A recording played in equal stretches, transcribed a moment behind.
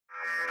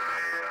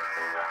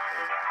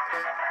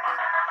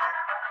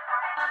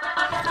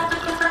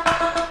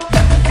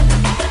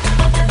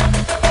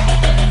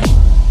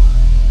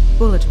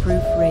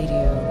Bulletproof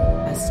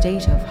Radio, a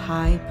state of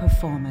high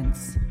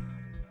performance.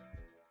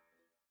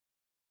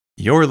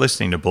 You're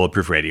listening to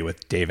Bulletproof Radio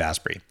with Dave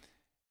Asprey.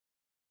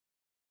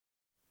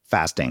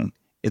 Fasting.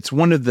 It's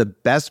one of the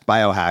best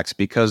biohacks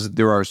because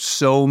there are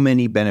so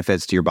many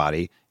benefits to your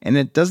body, and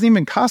it doesn't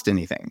even cost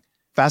anything.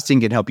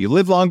 Fasting can help you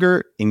live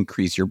longer,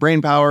 increase your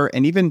brain power,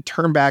 and even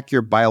turn back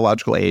your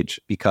biological age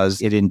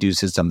because it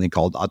induces something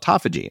called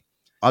autophagy.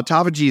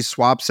 Autophagy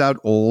swaps out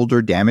old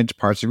or damaged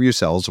parts of your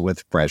cells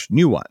with fresh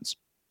new ones.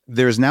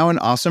 There's now an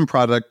awesome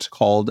product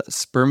called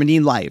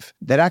Spermidine Life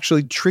that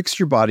actually tricks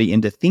your body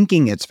into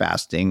thinking it's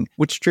fasting,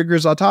 which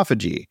triggers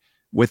autophagy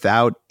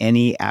without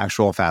any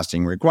actual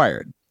fasting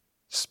required.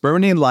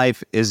 Spermidine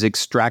Life is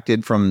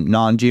extracted from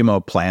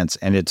non-GMO plants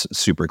and it's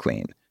super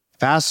clean.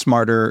 Fast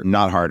smarter,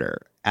 not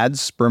harder. Add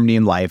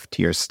Spermidine Life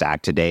to your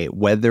stack today,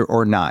 whether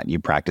or not you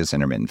practice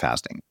intermittent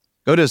fasting.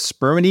 Go to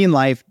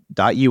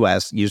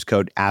spermidinelife.us, use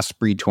code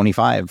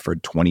ASPREY25 for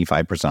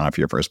 25% off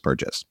your first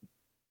purchase.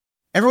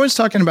 Everyone's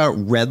talking about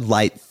red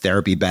light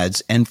therapy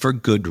beds, and for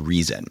good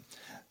reason.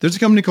 There's a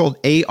company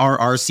called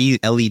ARRC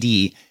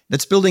LED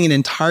that's building an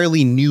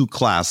entirely new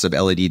class of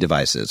LED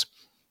devices.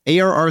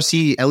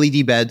 ARRC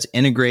LED beds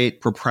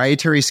integrate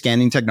proprietary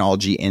scanning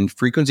technology and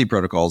frequency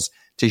protocols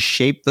to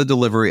shape the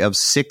delivery of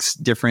 6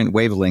 different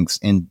wavelengths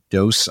in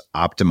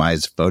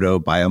dose-optimized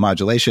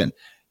photobiomodulation.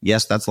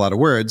 Yes, that's a lot of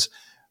words.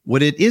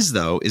 What it is,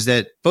 though, is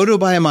that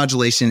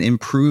photobiomodulation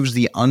improves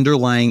the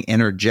underlying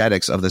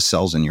energetics of the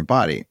cells in your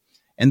body.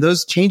 And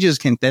those changes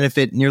can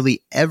benefit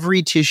nearly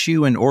every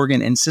tissue and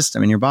organ and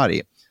system in your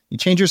body. You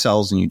change your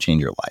cells and you change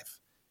your life.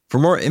 For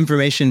more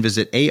information,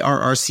 visit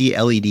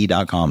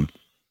arrcled.com.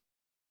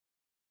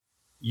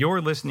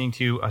 You're listening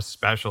to a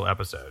special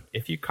episode.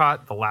 If you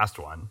caught the last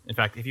one, in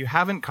fact, if you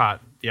haven't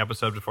caught the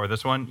episode before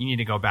this one, you need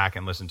to go back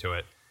and listen to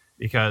it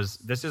because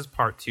this is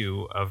part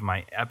 2 of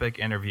my epic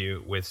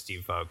interview with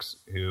Steve Fowkes,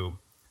 who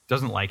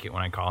doesn't like it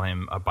when I call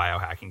him a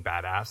biohacking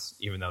badass,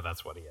 even though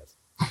that's what he is.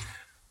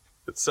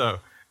 So,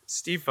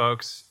 Steve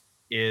Fowkes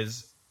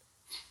is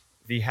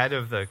the head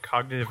of the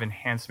Cognitive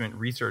Enhancement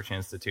Research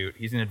Institute.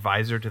 He's an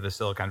advisor to the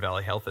Silicon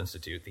Valley Health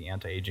Institute, the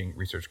anti-aging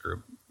research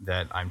group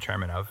that I'm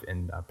chairman of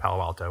in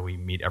Palo Alto. We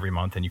meet every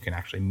month, and you can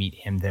actually meet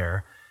him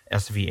there,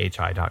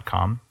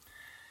 svhi.com.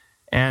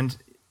 And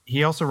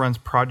he also runs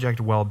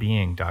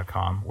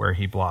projectwellbeing.com, where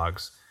he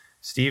blogs.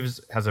 Steve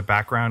has a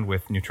background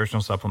with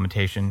nutritional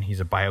supplementation. He's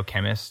a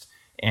biochemist,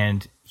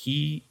 and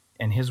he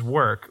and his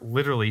work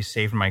literally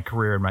saved my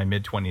career in my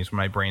mid-20s when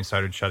my brain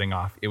started shutting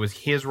off. It was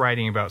his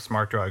writing about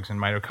smart drugs and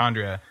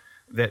mitochondria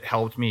that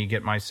helped me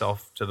get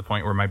myself to the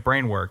point where my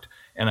brain worked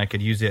and I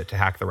could use it to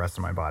hack the rest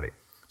of my body.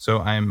 So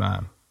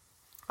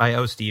I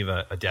owe Steve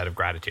a debt of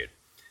gratitude.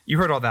 You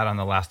heard all that on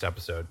the last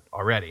episode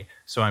already,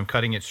 so I'm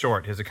cutting it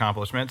short, his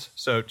accomplishments.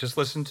 So just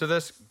listen to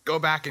this. Go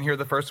back and hear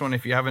the first one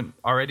if you haven't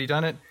already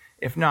done it.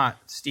 If not,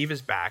 Steve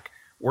is back.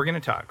 We're going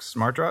to talk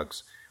smart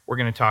drugs. We're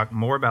going to talk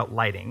more about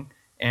lighting.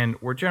 And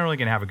we're generally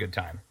going to have a good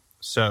time.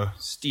 So,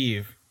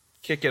 Steve,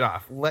 kick it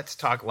off. Let's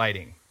talk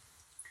lighting.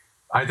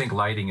 I think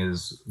lighting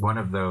is one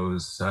of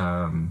those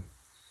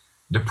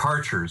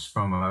departures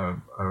from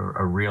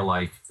a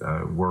real-life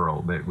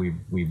world that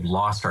we've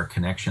lost our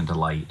connection to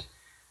light.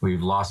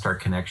 We've lost our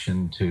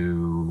connection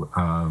to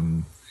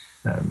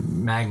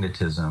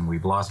magnetism.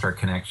 We've lost our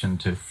connection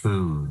to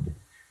food.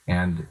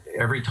 And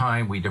every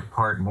time we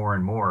depart more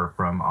and more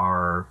from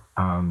our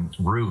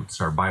roots,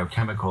 our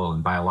biochemical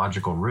and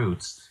biological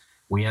roots,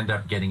 we end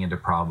up getting into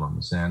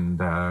problems.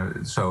 And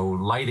so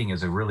lighting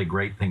is a really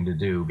great thing to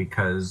do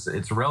because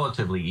it's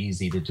relatively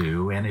easy to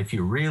do. And if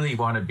you really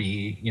want to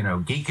be,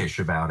 geekish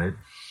about it,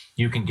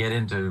 you can get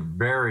into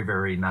very,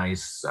 very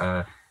nice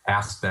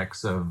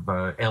aspects of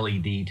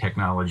LED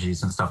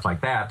technologies and stuff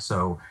like that.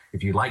 So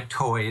if you like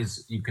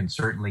toys, you can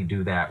certainly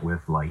do that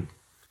with light.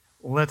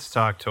 Let's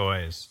talk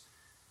toys.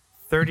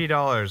 $30,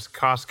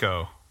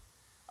 Costco.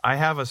 I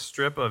have a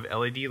strip of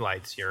LED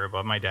lights here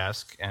above my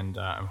desk, and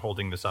I'm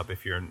holding this up.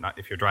 If you're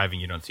driving,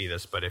 you don't see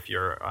this, but if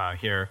you're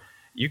here,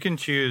 you can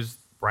choose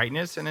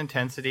brightness and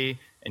intensity,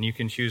 and you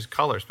can choose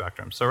color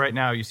spectrum. So right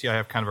now, you see I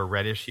have kind of a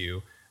reddish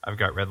hue. I've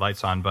got red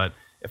lights on, but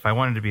if I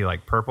wanted to be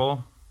like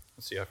purple,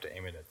 let's see, I have to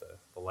aim it at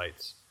the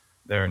lights.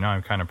 There, now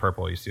I'm kind of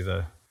purple. You see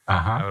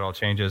how it all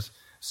changes.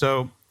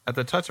 So at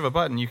the touch of a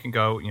button, you can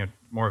go,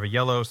 more of a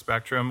yellow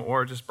spectrum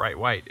or just bright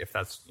white if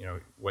that's,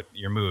 what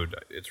your mood.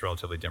 It's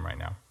relatively dim right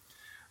now.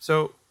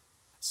 So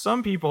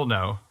some people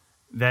know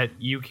that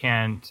you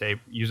can, say,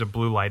 use a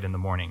blue light in the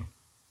morning,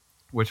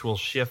 which will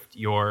shift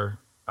it'll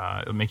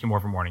make you more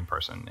of a morning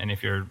person. And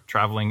if you're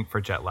traveling for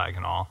jet lag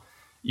and all,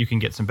 you can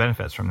get some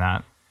benefits from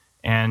that.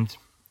 And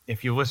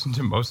if you listen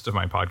to most of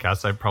my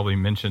podcasts, I've probably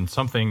mentioned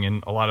something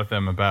in a lot of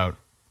them about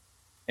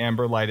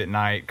amber light at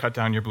night, cut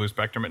down your blue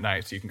spectrum at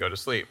night so you can go to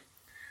sleep.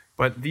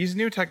 But these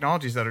new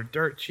technologies that are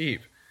dirt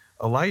cheap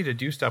allow you to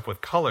do stuff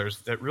with colors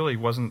that really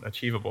wasn't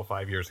achievable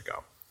 5 years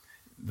ago.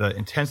 The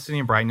intensity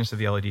and brightness of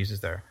the LEDs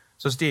is there.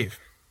 So, Steve,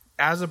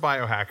 as a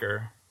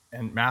biohacker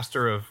and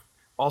master of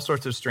all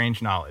sorts of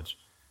strange knowledge,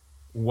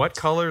 what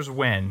colors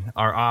when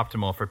are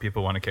optimal for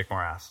people who want to kick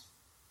more ass?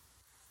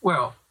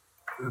 Well,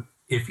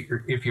 if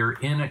you're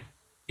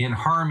in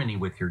harmony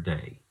with your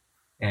day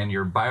and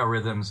your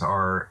biorhythms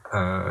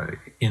are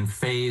in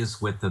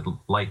phase with the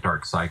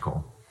light-dark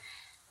cycle,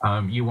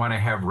 you want to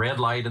have red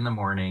light in the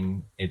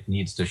morning. It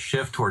needs to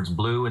shift towards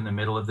blue in the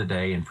middle of the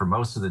day, and for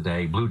most of the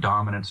day, blue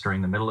dominance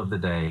during the middle of the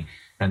day,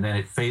 and then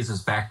it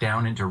phases back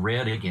down into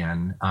red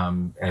again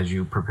as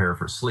you prepare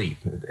for sleep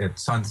at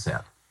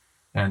sunset.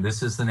 And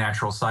this is the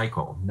natural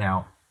cycle.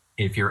 Now,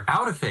 if you're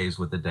out of phase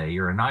with the day,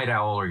 you're a night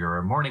owl or you're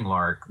a morning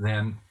lark,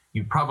 then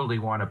you probably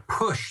want to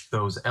push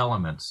those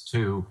elements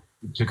to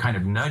kind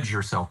of nudge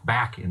yourself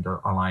back into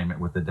alignment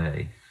with the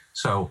day.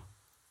 So,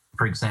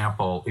 for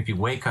example, if you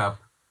wake up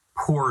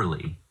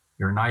poorly,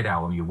 you're a night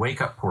owl and you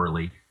wake up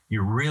poorly,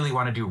 you really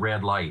want to do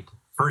red light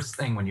first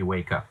thing when you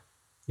wake up.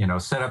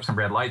 Set up some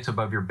red lights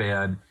above your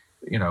bed,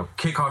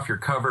 kick off your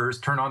covers,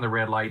 turn on the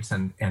red lights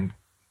and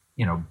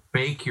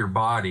bake your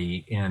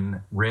body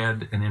in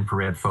red and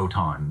infrared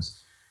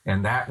photons.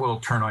 And that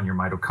will turn on your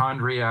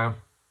mitochondria.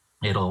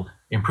 It'll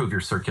improve your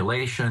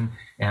circulation.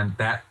 And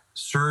that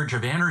surge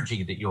of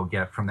energy that you'll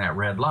get from that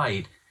red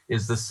light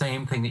is the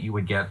same thing that you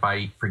would get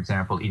by, for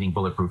example, eating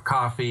bulletproof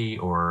coffee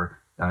or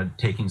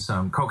taking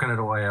some coconut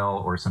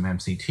oil or some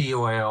MCT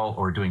oil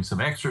or doing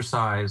some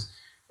exercise.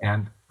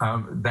 And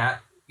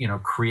that,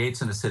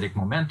 creates an acidic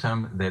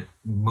momentum that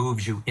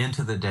moves you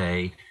into the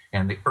day.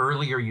 And the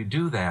earlier you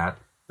do that,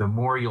 the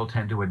more you'll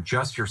tend to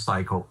adjust your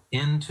cycle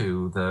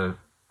into the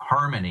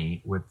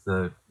harmony with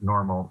the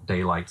normal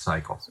daylight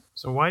cycle.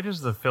 So why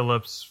does the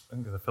Philips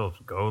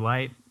Go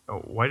light,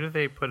 why do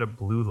they put a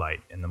blue light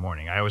in the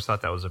morning? I always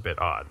thought that was a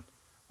bit odd.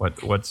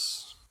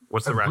 What's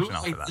the rationale for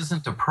that? Blue light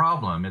isn't a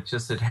problem. It's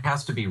just it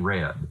has to be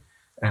red.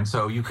 And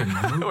so you can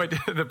move,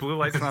 the blue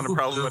light's not a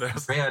problem, but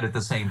it's red at the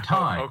same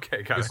time. Oh,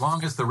 okay, got it. As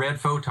long as the red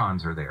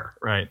photons are there.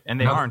 Right,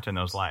 and they aren't in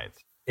those lights.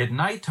 At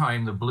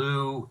nighttime, the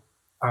blue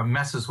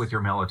messes with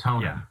your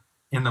melatonin. Yeah.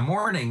 In the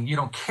morning, you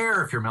don't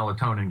care if your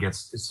melatonin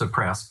gets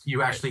suppressed.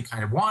 You actually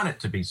kind of want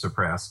it to be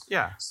suppressed.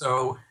 Yeah.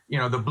 So,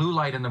 the blue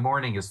light in the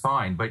morning is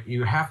fine, but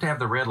you have to have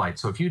the red light.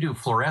 So if you do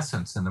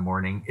fluorescence in the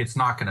morning, it's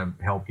not going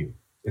to help you.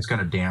 It's going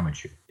to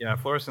damage you. Yeah,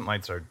 fluorescent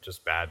lights are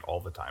just bad all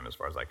the time as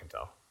far as I can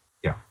tell.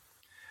 Yeah.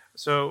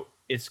 So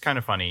it's kind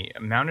of funny.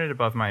 Mounted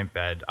above my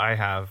bed, I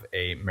have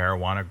a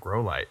marijuana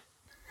grow light,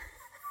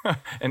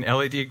 an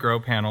LED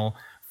grow panel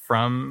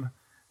from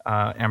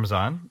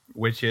Amazon,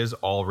 which is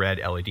all red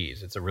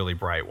LEDs. It's a really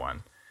bright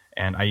one.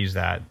 And I use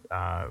that.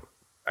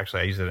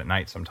 Actually, I use it at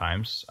night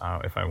sometimes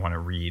if I want to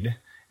read,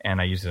 and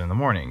I use it in the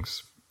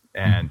mornings.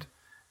 And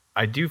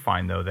I do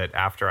find, though, that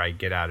after I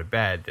get out of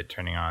bed, that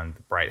turning on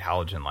the bright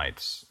halogen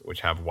lights,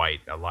 which have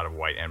a lot of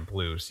white and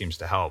blue, seems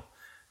to help.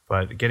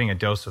 But getting a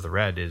dose of the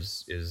red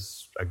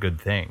is a good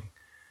thing.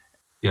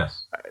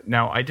 Yes.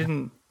 Now,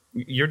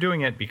 you're doing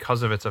it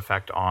because of its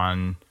effect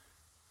on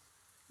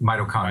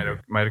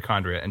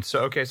mitochondria. And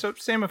so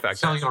same effect.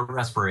 Cellular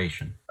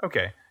respiration.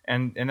 Okay.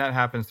 And that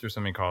happens through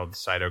something called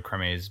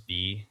cytochromase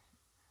B,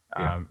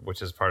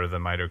 which is part of the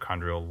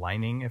mitochondrial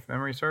lining, if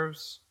memory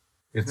serves.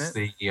 It's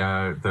the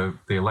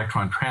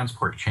electron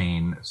transport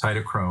chain.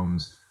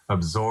 Cytochromes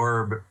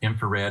absorb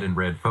infrared and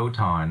red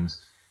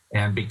photons.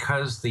 And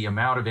because the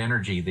amount of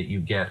energy that you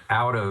get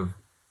out of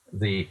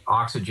the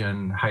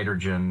oxygen,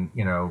 hydrogen,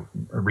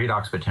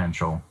 redox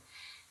potential,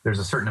 there's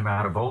a certain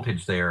amount of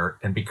voltage there.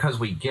 And because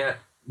we get,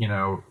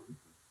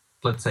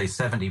 let's say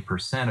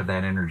 70% of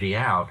that energy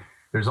out,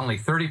 there's only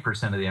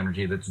 30% of the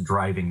energy that's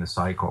driving the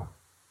cycle,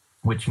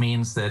 which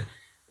means that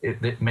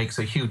it makes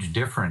a huge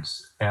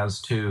difference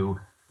as to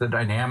the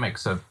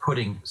dynamics of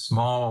putting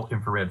small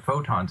infrared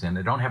photons in.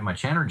 They don't have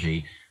much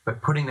energy,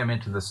 but putting them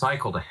into the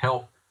cycle to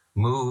help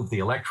move the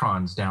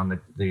electrons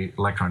down the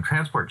electron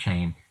transport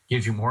chain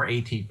gives you more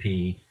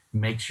ATP,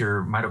 makes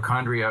your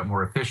mitochondria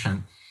more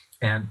efficient.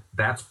 And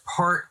that's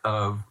part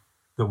of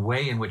the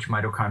way in which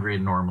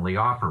mitochondria normally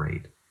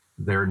operate.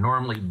 They're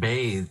normally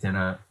bathed in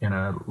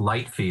a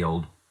light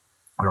field.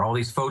 There are all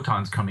these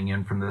photons coming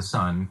in from the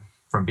sun,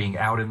 from being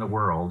out in the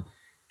world.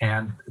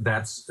 And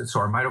so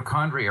our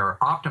mitochondria are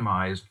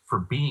optimized for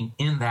being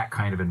in that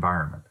kind of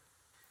environment.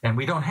 And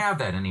we don't have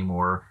that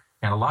anymore.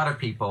 And a lot of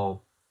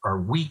people are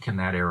weak in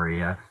that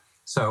area.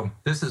 So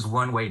this is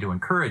one way to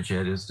encourage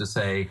it, is to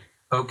say,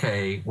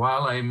 okay,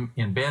 while I'm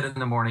in bed in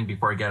the morning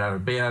before I get out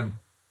of bed,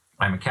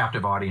 I'm a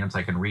captive audience.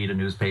 I can read a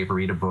newspaper,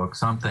 read a book,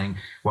 something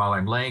while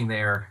I'm laying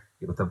there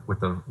with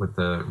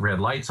the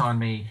red lights on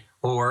me.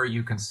 Or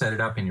you can set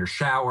it up in your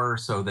shower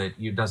so that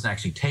it doesn't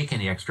actually take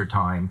any extra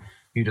time.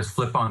 You just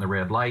flip on the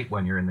red light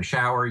when you're in the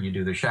shower. You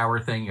do the shower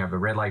thing. You have the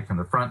red light from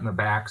the front and the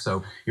back.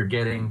 So you're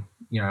getting,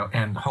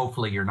 and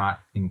hopefully you're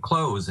not in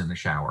clothes in the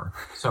shower.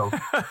 So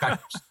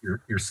got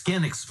your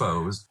skin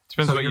exposed.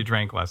 Depends what you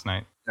drank last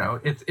night.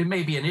 It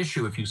may be an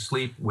issue if you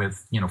sleep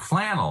with,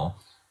 flannel.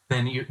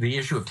 Then the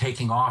issue of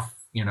taking off,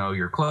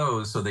 your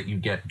clothes so that you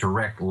get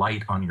direct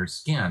light on your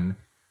skin,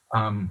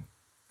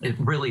 it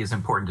really is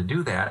important to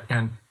do that.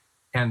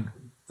 And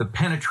the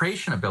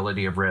penetration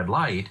ability of red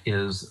light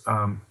is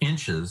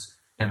inches,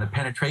 and the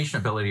penetration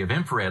ability of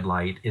infrared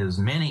light is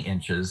many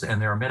inches,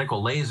 and there are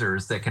medical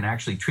lasers that can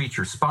actually treat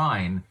your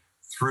spine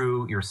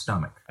through your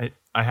stomach.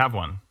 I have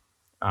one,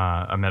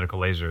 a medical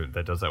laser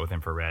that does that with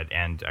infrared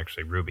and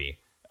actually Ruby,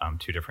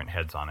 2 different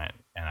heads on it,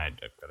 and I've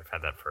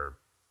had that for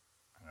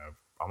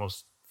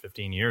almost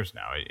 15 years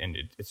now, and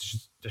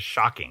it's just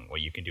shocking what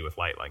you can do with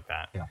light like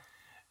that. Yeah.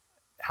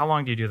 How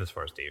long do you do this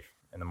for, Steve,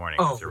 in the morning?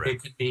 Oh, it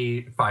could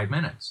be 5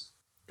 minutes.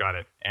 Got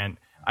it. And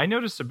I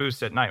noticed a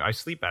boost at night. I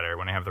sleep better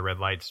when I have the red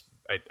lights.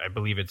 I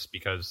believe it's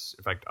because,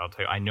 in fact, I'll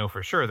tell you, I know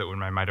for sure that when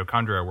my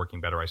mitochondria are working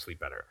better, I sleep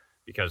better.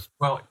 Because,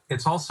 well,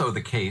 it's also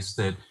the case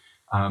that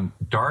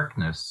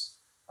darkness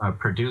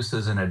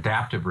produces an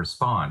adaptive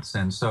response.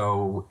 And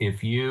so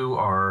if you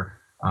are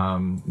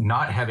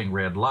not having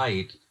red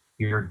light,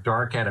 your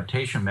dark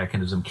adaptation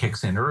mechanism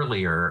kicks in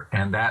earlier,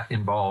 and that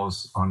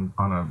involves, on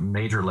a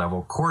major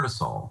level,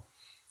 cortisol,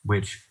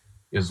 which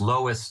is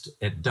lowest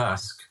at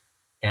dusk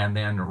and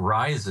then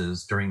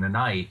rises during the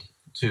night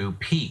to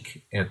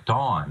peak at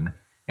dawn.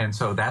 And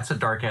so that's a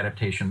dark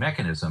adaptation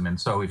mechanism.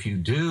 And so if you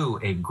do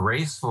a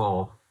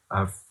graceful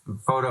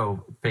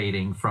photo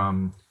fading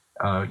from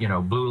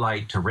blue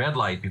light to red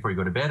light before you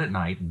go to bed at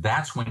night,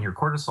 that's when your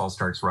cortisol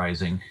starts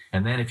rising.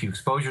 And then if you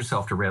expose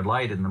yourself to red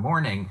light in the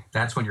morning,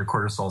 that's when your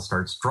cortisol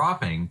starts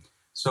dropping.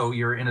 So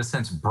you're, in a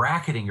sense,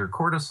 bracketing your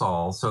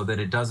cortisol so that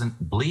it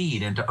doesn't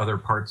bleed into other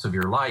parts of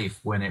your life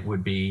when it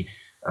would be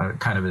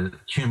kind of a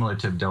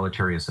cumulative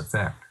deleterious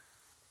effect.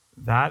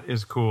 That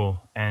is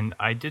cool. And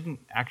I didn't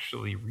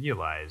actually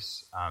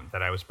realize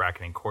that I was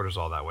bracketing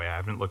cortisol that way. I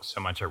haven't looked so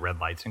much at red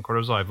lights and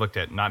cortisol. I've looked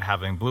at not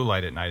having blue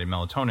light at night and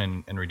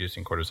melatonin and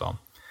reducing cortisol.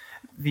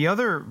 The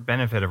other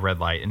benefit of red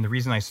light, and the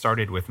reason I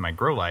started with my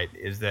grow light,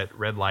 is that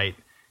red light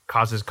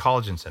causes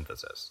collagen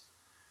synthesis,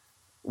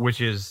 which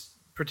is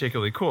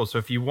particularly cool. So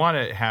if you want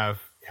to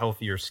have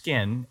healthier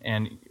skin,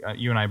 and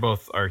you and I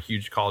both are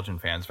huge collagen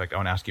fans. In fact, I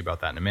want to ask you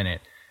about that in a minute.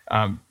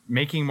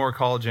 Making more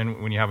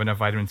collagen when you have enough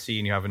vitamin C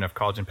and you have enough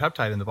collagen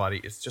peptide in the body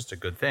is just a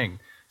good thing.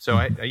 So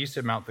I used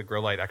to mount the grow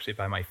light actually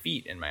by my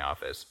feet in my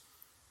office.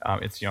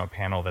 It's a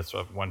panel that's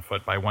 1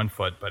 foot by 1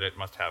 foot, but it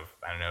must have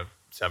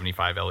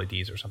 75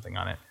 LEDs or something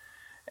on it.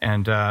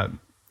 And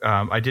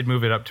I did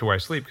move it up to where I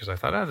sleep because I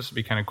thought, this would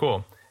be kind of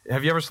cool.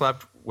 Have you ever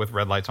slept with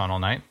red lights on all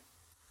night?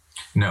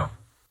 No.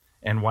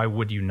 And why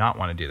would you not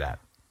want to do that?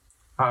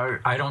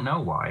 I don't know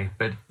why,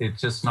 but it's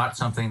just not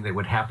something that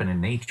would happen in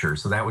nature.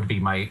 So that would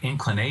be my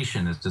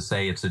inclination, is to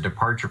say it's a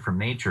departure from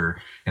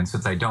nature. And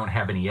since I don't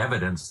have any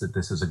evidence that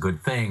this is a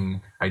good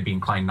thing, I'd be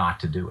inclined not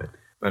to do it.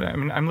 But I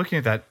mean, I'm looking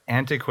at that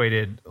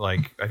antiquated, I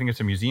think it's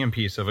a museum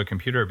piece of a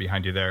computer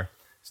behind you there,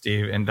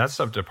 Steve, and that's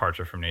a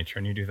departure from nature.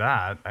 And you do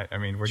that. I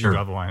mean, where do you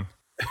draw the line?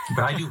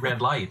 But I do red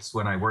lights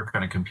when I work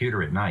on a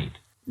computer at night.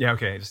 Yeah,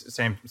 okay.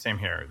 Same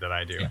here that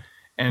I do. Yeah.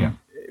 And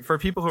for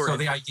people who are... So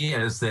the idea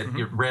is that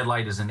red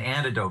light is an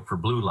antidote for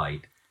blue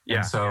light. Yeah.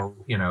 And so,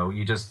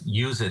 you just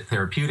use it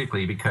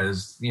therapeutically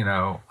because,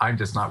 I'm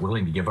just not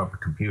willing to give up a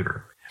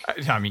computer.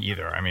 Not me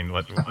either. I mean,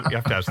 you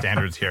have to have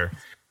standards here.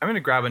 I'm going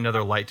to grab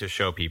another light to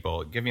show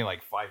people. Give me 5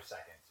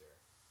 seconds here.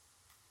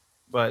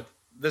 But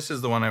this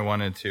is the one I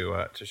wanted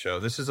to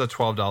show. This is a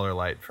 $12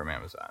 light from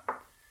Amazon.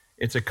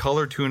 It's a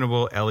color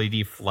tunable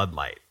LED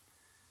floodlight.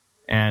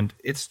 And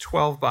it's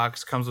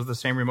 $12, comes with the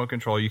same remote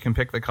control. You can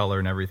pick the color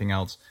and everything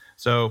else.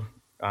 So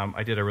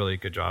I did a really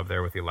good job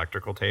there with the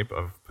electrical tape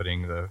of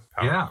putting the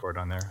power cord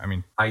on there. I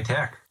mean, high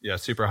tech. Yeah,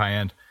 super high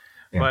end.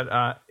 Yeah.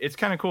 But it's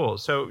kind of cool.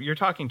 So you're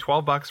talking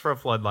 $12 for a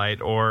floodlight,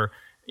 or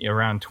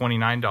around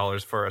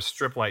 $29 for a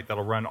strip light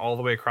that'll run all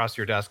the way across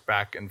your desk,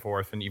 back and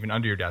forth, and even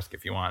under your desk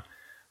if you want.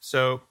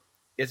 So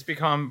it's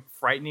become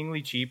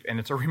frighteningly cheap, and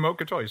it's a remote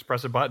control. You just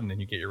press a button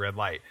and you get your red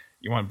light.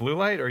 You want blue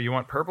light or you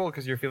want purple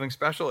because you're feeling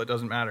special? It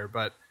doesn't matter.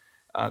 But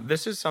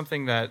this is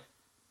something that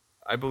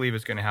I believe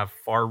is going to have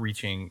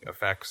far-reaching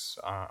effects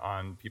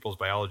on people's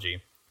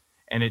biology.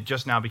 And it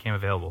just now became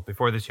available.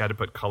 Before this, you had to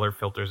put color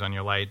filters on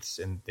your lights,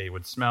 and they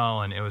would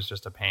smell, and it was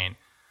just a pain.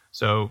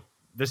 So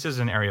this is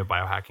an area of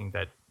biohacking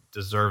that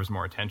deserves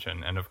more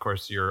attention. And, of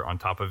course, you're on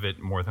top of it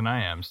more than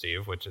I am,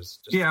 Steve, which is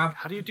just,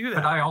 how do you do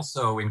that? But I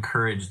also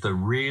encourage the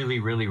really,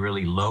 really,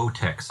 really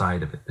low-tech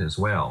side of it as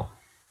well,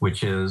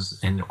 which is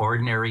an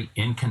ordinary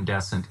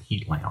incandescent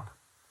heat lamp.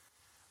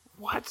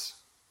 What?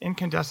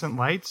 Incandescent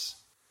lights?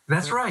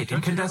 That's right.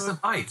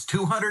 Incandescent lights,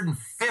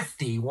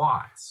 250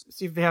 watts.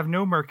 Steve, they have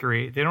no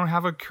mercury. They don't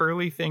have a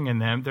curly thing in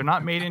them. They're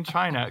not made in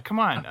China. Come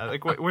on.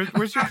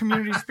 Where's your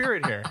community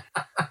spirit here?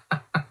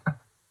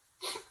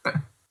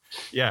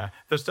 Yeah.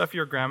 The stuff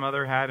your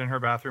grandmother had in her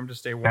bathroom to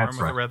stay warm with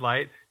a red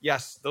light.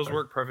 Yes, those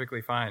work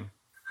perfectly fine.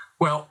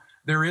 Well,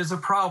 there is a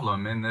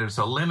problem, and there's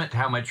a limit to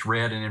how much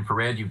red and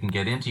infrared you can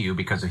get into you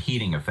because of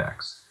heating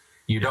effects.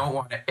 You don't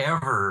want to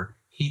ever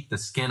heat the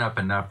skin up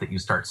enough that you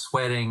start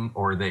sweating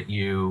or that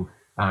you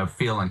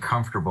feel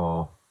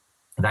uncomfortable.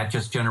 That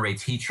just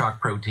generates heat shock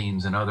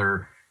proteins and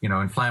other,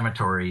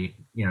 inflammatory,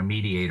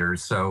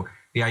 mediators. So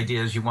the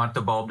idea is you want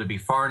the bulb to be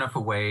far enough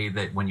away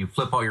that when you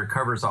flip all your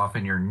covers off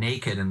and you're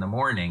naked in the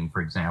morning,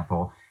 for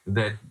example,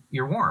 that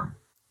you're warm.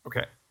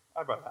 Okay,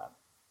 I buy that.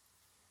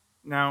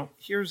 Now,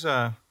 here's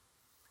a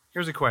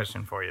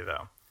question for you,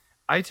 though.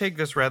 I take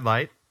this red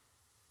light,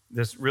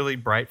 this really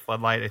bright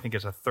floodlight. I think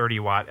it's a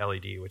 30-watt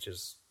LED, which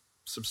is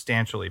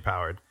substantially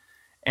powered.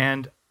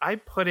 And I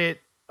put it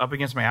up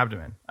against my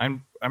abdomen.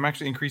 I'm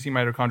actually increasing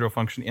mitochondrial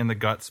function in the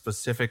gut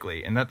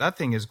specifically. And that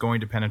thing is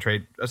going to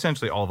penetrate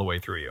essentially all the way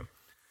through you.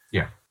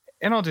 Yeah.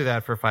 And I'll do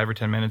that for 5 or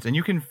 10 minutes. And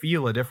you can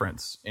feel a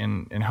difference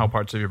in how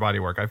parts of your body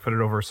work. I put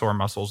it over sore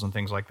muscles and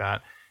things like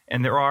that.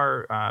 And there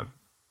are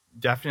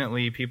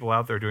definitely people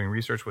out there doing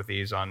research with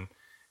these on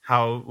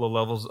how low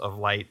levels of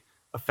light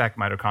affect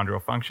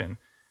mitochondrial function.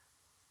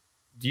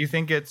 Do you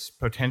think it's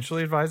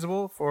potentially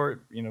advisable for,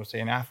 say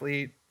an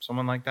athlete,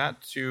 someone like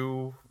that,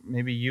 to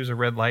maybe use a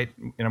red light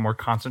in a more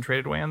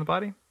concentrated way on the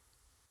body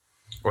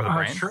or the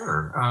brain?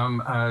 Sure.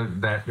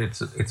 That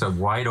it's a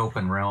wide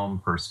open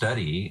realm for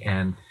study,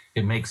 and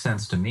it makes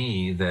sense to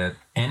me that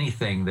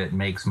anything that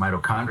makes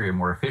mitochondria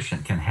more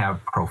efficient can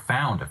have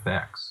profound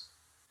effects.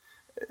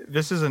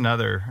 This is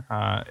another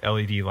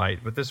LED light,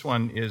 but this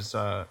one is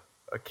a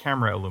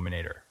camera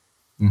illuminator,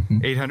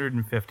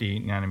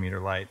 850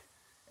 nanometer light.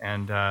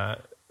 And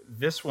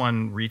this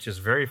one reaches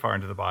very far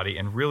into the body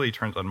and really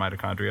turns on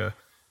mitochondria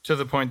to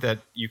the point that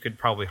you could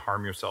probably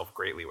harm yourself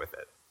greatly with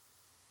it.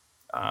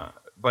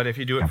 But if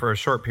you do it for a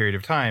short period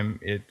of time,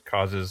 it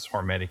causes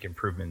hormetic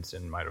improvements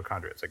in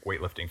mitochondria. It's like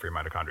weightlifting for your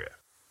mitochondria.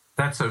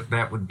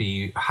 That would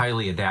be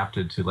highly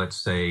adapted to, let's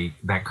say,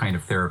 that kind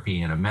of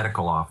therapy in a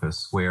medical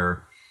office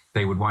where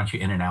they would want you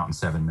in and out in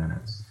 7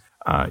 minutes.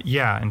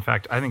 Yeah, in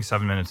fact, I think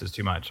 7 minutes is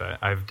too much.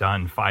 I've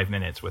done 5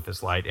 minutes with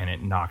this light, and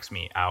it knocks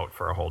me out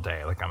for a whole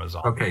day, like I'm a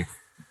zombie. Okay,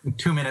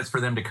 2 minutes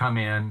for them to come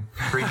in,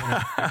 3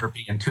 minutes for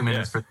therapy, and 2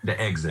 minutes for them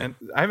to exit. And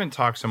I haven't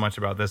talked so much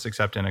about this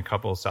except in a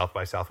couple South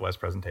by Southwest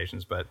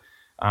presentations, but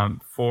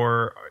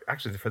for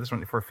this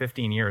one, for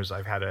 15 years,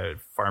 I've had a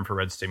far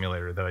infrared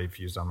stimulator that I've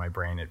used on my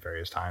brain at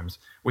various times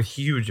with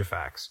huge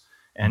effects.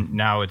 And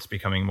now it's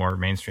becoming more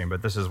mainstream,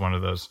 but this is one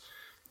of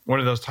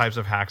those types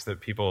of hacks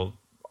that people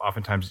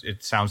oftentimes,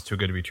 it sounds too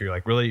good to be true.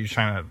 Like, really, you're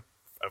trying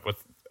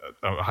with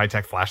a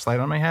high-tech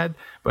flashlight on my head,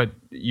 but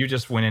you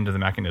just went into the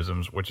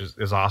mechanisms, which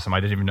is awesome. I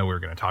didn't even know we were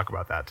going to talk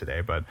about that today,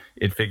 but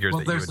it figures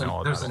that you would know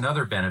all about it. There's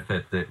another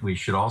benefit that we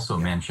should also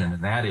mention,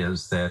 and that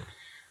is that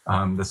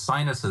the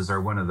sinuses are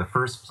one of the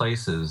first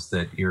places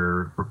that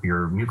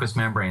your mucous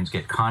membranes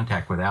get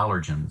contact with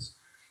allergens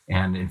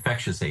and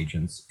infectious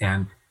agents,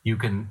 and you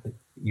can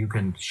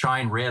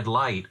shine red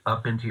light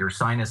up into your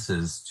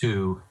sinuses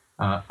to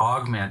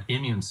augment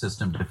immune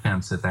system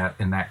defense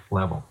in that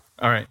level.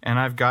 All right, and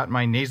I've got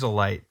my nasal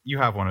light. You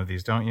have one of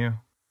these, don't you?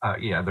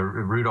 Yeah, the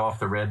Rudolph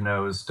the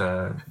Red-Nosed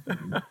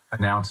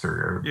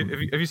announcer.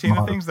 Have you seen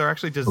the things? They're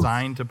actually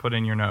designed to put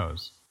in your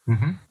nose.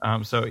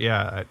 Mm-hmm. So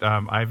yeah,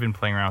 I've been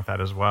playing around with that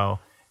as well.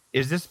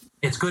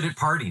 It's good at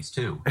parties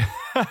too.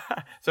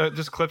 So it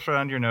just clips right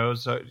under your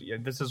nose. So yeah,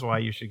 this is why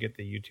you should get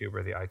the YouTube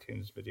or the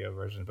iTunes video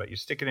version. But you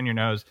stick it in your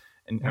nose,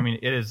 and I mean,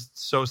 it is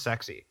so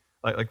sexy.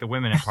 Like the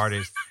women at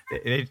parties,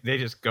 they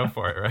just go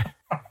for it, right?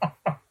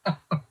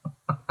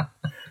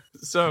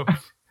 So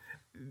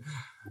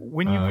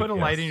when you put a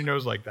light in your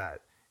nose like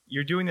that,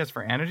 you're doing this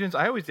for antigens.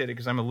 I always did it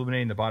because I'm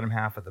illuminating the bottom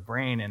half of the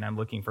brain, and I'm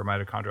looking for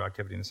mitochondrial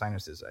activity in the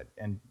sinuses.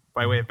 And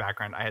by way of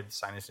background, I had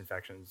sinus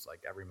infections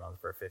like every month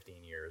for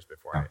 15 years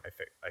before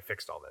I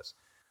fixed all this.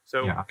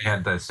 So yeah, I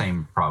had the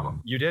same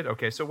problem. You did?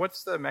 Okay. So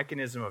what's the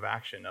mechanism of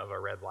action of a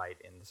red light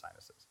in the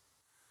sinuses?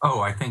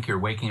 Oh, I think you're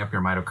waking up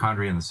your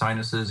mitochondria in the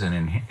sinuses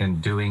and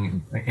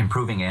improving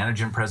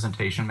antigen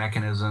presentation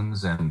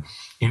mechanisms and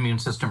immune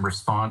system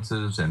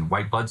responses and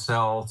white blood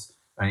cells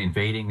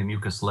invading the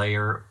mucus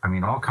layer. I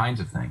mean, all kinds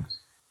of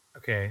things.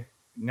 Okay.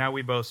 Now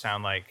we both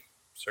sound like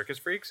circus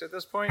freaks at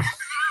this point,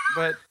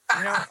 but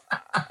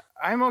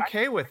I'm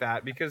okay with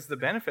that because the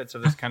benefits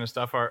of this kind of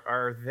stuff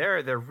are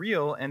there. They're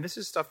real. And this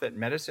is stuff that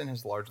medicine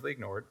has largely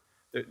ignored.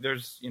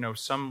 There's,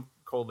 some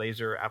cold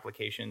laser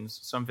applications,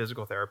 some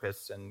physical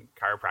therapists and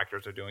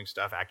chiropractors are doing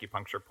stuff,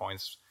 acupuncture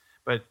points.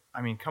 But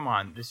I mean, come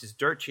on, this is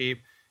dirt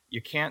cheap.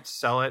 You can't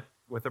sell it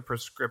with a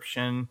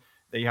prescription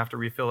that you have to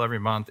refill every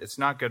month. It's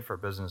not good for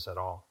business at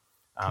all,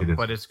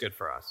 but it's good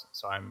for us.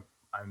 So I'm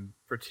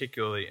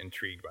particularly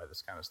intrigued by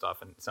this kind of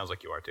stuff, and it sounds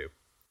like you are too.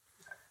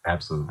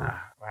 Absolutely.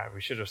 Wow, we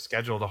should have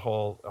scheduled a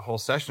whole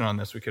session on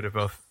this. We could have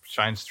both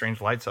shined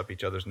strange lights up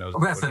each other's noses.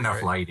 Well, that's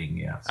enough lighting,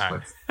 yes. All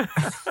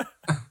right.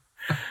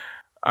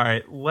 All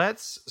right,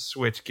 let's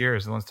switch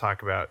gears and let's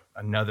talk about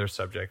another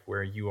subject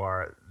where you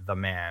are the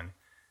man.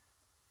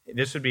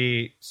 This would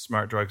be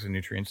Smart Drugs and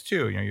Nutrients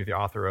too. You're the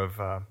author of,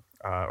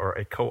 or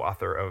a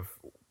co-author of,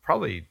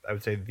 probably I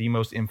would say the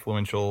most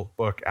influential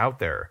book out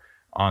there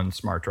on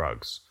smart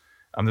drugs.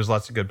 There's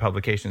lots of good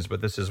publications,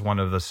 but this is one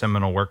of the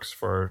seminal works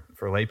for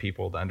lay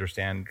people to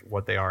understand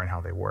what they are and how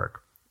they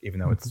work. Even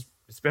though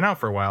it's been out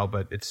for a while,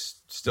 but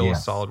it's still a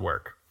solid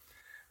work.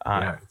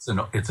 It's an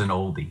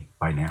oldie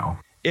by now.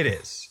 It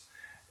is.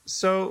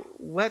 So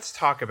let's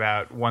talk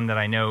about one that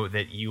I know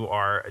that you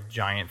are a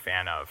giant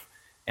fan of,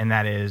 and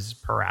that is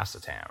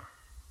piracetam.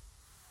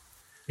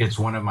 It's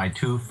one of my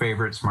 2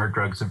 favorite smart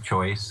drugs of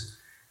choice.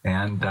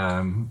 And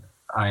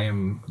I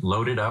am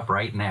loaded up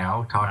right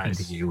now talking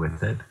to you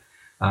with it.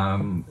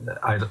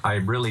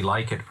 I really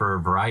like it for a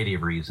variety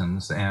of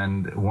reasons.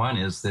 And one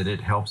is that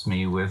it helps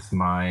me with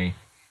my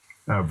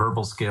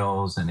verbal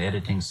skills and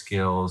editing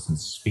skills and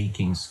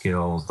speaking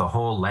skills. The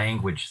whole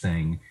language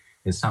thing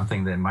is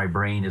something that my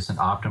brain isn't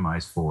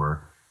optimized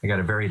for. I got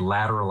a very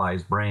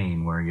lateralized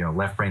brain where,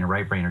 left brain and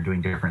right brain are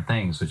doing different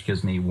things, which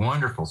gives me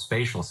wonderful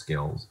spatial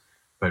skills,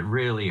 but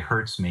really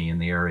hurts me in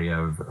the area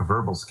of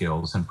verbal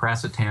skills. And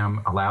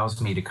Pracetam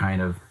allows me to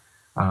kind of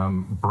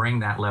bring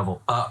that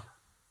level up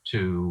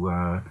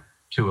to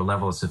a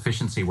level of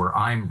sufficiency where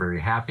I'm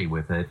very happy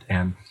with it.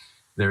 And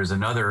there's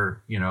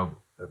another,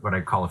 what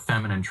I call a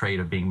feminine trait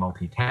of being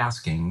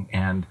multitasking,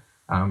 and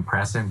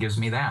Pracetam gives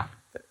me that.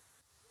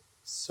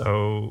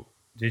 So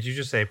did you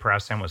just say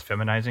Pracetam was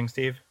feminizing,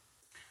 Steve?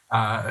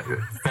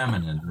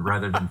 Feminine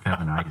rather than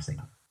feminizing.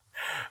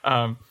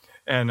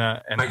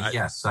 But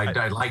yes,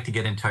 I'd like to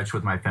get in touch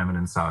with my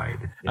feminine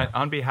side. Yeah.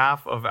 On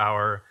behalf of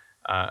our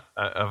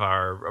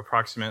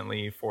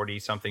approximately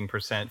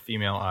 40-something%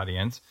 female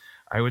audience,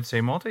 I would say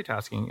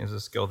multitasking is a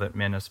skill that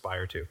men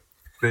aspire to.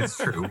 That's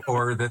true.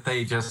 Or that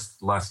they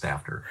just lust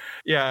after.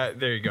 Yeah,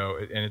 there you go.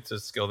 And it's a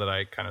skill that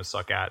I kind of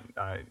suck at,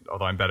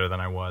 although I'm better than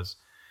I was.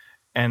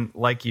 And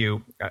like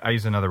you, I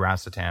use another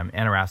racetam.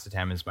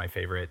 Aniracetam is my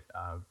favorite.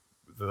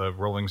 The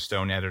Rolling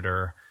Stone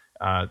editor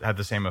had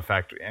the same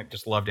effect. I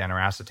just loved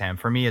aniracetam.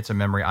 For me, it's a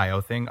memory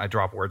I/O thing. I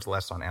drop words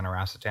less on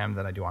aniracetam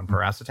than I do on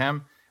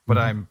paracetam. But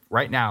I'm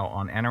right now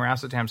on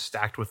aniracetam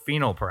stacked with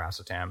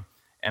phenylparacetam.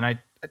 And I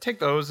take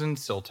those and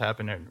Siltep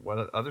and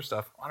other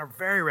stuff on a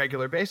very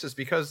regular basis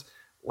because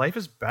life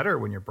is better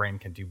when your brain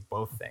can do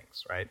both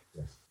things, right?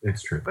 Yes,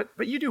 it's true. But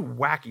you do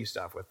wacky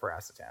stuff with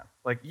paracetam.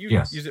 Like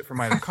you use it for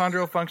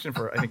mitochondrial function,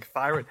 for, I think,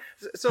 thyroid.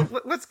 So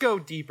let's go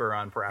deeper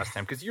on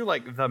paracetam, because you're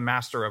like the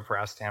master of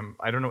paracetam.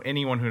 I don't know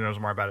anyone who knows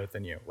more about it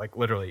than you. Like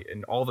literally,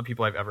 in all the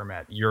people I've ever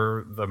met,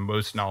 you're the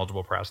most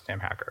knowledgeable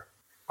paracetam hacker.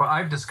 Well,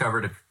 I've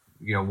discovered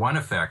one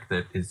effect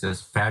that is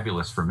just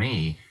fabulous for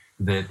me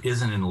that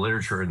isn't in the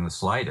literature in the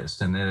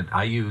slightest, and that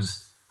I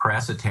use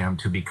paracetam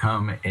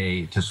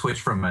to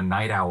switch from a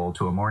night owl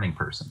to a morning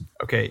person.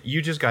 Okay,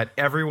 you just got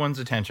everyone's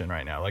attention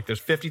right now. Like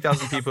there's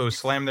 50,000 people who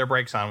slammed their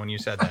brakes on when you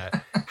said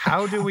that.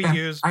 How do we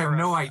use I have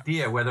no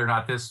idea whether or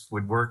not this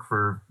would work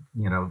for,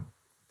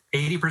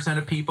 80%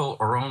 of people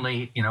or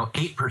only,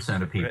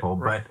 8% of people,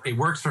 right. But it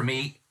works for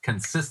me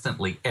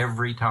consistently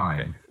every time.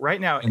 Okay.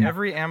 Right now,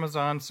 every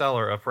Amazon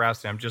seller of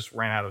paracetam just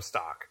ran out of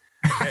stock.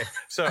 Okay,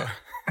 so...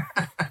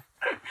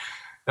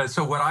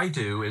 So what I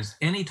do is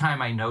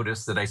anytime I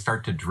notice that I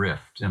start to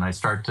drift and I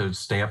start to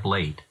stay up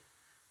late,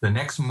 the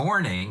next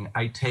morning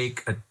I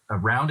take a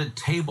rounded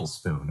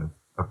tablespoon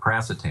of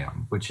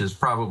paracetam, which is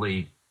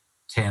probably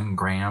 10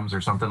 grams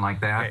or something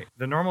like that. Okay.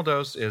 The normal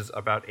dose is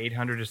about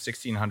 800 to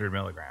 1,600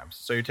 milligrams.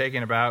 So you're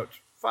taking about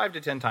 5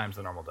 to 10 times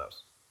the normal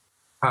dose.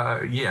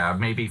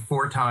 Maybe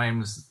 4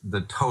 times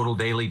the total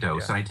daily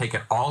dose. Yeah. And I take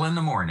it all in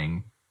the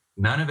morning,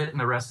 none of it in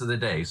the rest of the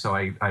day. So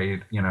I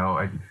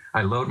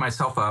load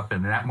myself up,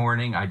 and that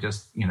morning I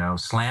just,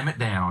 slam it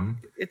down.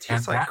 It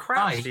tastes like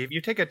crap, Steve.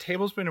 You take a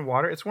tablespoon of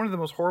water. It's one of the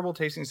most horrible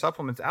tasting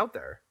supplements out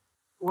there.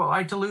 Well,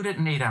 I dilute it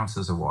in 8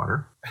 ounces of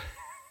water.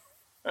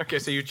 Okay,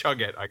 so you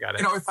chug it. I got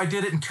it. If I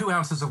did it in 2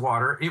 ounces of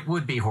water, it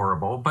would be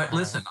horrible. But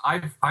listen,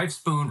 I've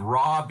spooned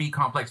raw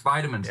B-complex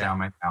vitamins down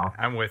my mouth.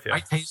 I'm with you. My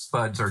taste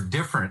buds are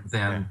different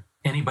than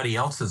anybody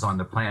else's on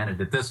the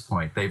planet at this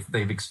point.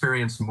 They've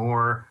experienced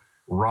more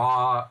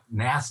raw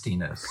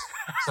nastiness.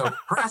 So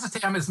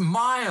paracetam is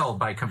mild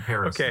by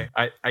comparison.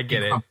 Okay, I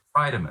get it.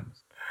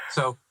 Vitamins.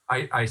 So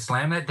I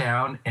slam it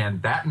down,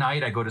 and that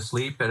night I go to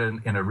sleep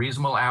in a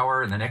reasonable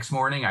hour, and the next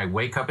morning I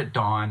wake up at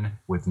dawn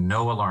with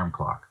no alarm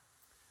clock.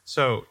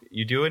 So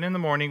you do it in the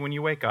morning when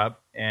you wake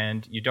up,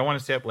 and you don't want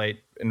to stay up late.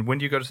 And when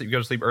do you go to sleep? You go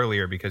to sleep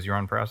earlier because you're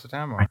on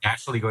paracetam? Or? I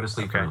naturally go to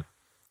sleep early.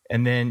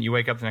 And then you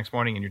wake up the next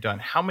morning and you're done.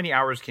 How many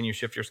hours can you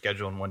shift your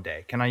schedule in one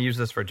day? Can I use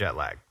this for jet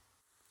lag?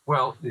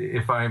 Well,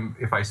 if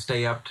I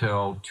stay up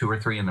till 2 or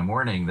 3 in the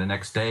morning, the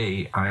next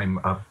day I'm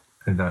up.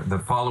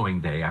 The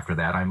following day after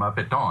that, I'm up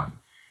at dawn.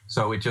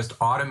 So it just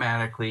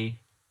automatically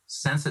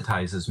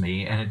sensitizes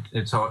me, and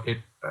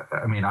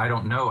I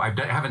don't know. I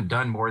haven't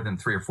done more than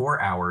 3 or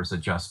 4 hours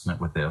adjustment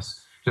with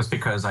this, just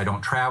because I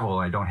don't travel.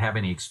 I don't have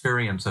any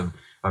experience of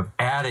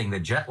adding the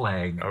jet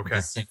lag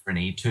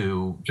synchrony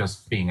to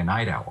just being a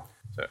night owl.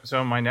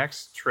 So my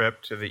next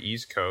trip to the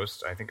East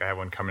Coast, I think I have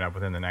one coming up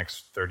within the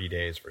nenext 30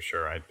 days for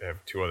sure. I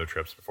have 2 other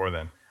trips before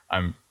then.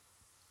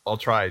 I'll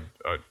try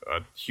a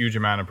huge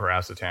amount of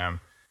paracetam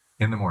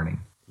in the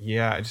morning.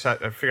 Yeah,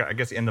 I figure, I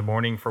guess in the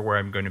morning for where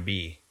I'm going to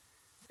be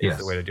is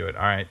the way to do it.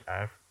 All right,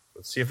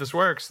 let's see if this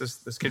works.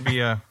 This could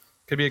be a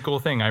cool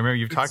thing. I remember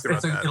you've talked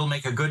about that. It'll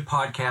make a good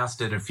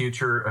podcast at a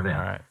future event.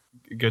 All right,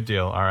 good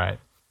deal. All right,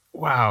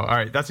 wow. All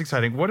right, that's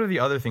exciting. What are the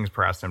other things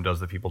paracetam does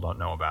that people don't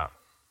know about?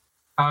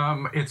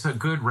 It's a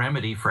good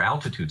remedy for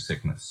altitude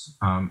sickness.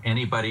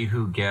 Anybody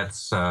who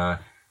gets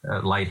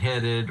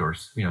lightheaded or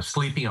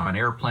sleepy on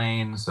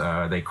airplanes.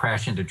 They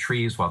crash into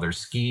trees while they're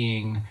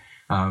skiing.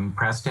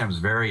 Paracetam is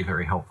very,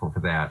 very helpful for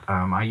that.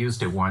 I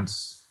used it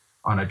once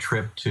on a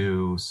trip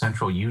to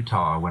central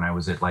Utah when I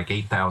was at like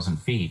 8,000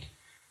 feet.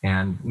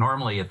 And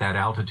normally at that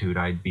altitude,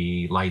 I'd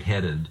be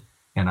lightheaded.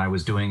 And I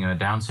was doing a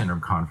Down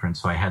syndrome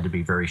conference, so I had to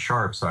be very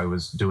sharp. So I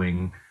was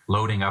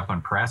loading up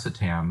on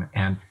paracetam.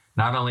 And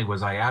not only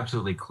was I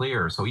absolutely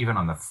clear, so even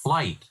on the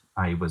flight,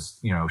 I was,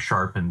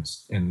 sharp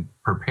and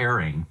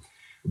preparing.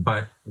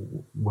 But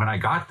when I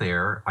got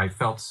there, I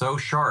felt so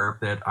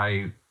sharp that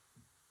I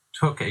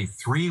took a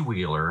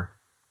three-wheeler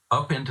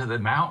up into the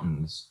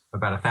mountains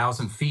about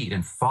 1,000 feet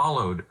and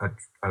followed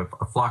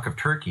a flock of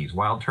turkeys,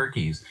 wild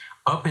turkeys,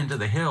 up into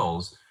the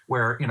hills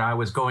where, I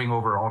was going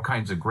over all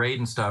kinds of grade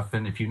and stuff.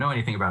 And if you know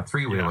anything about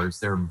three-wheelers,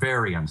 they're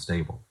very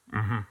unstable.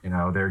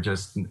 Mm-hmm. They're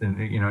just,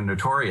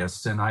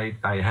 notorious. And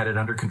I had it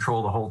under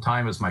control the whole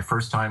time. It was my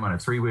first time on a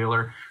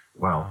three-wheeler.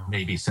 Well,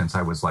 maybe since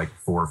I was like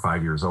 4 or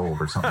 5 years old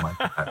or something like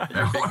that.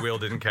 Your big wheel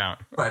didn't count.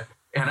 But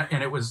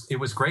and it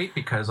was great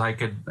because I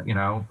could,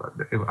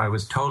 I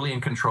was totally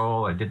in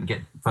control. I didn't get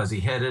fuzzy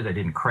headed. I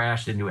didn't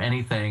crash. Didn't do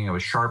anything. I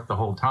was sharp the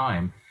whole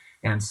time.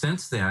 And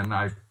since then,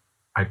 I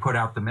put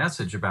out the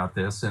message about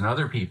this, and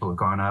other people have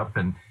gone up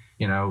and,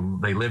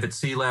 they live at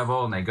sea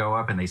level and they go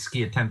up and they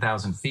ski at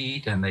 10,000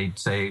 feet and they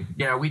say,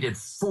 yeah, we did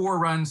 4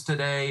 runs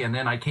today. And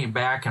then I came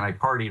back and I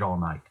partied all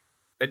night.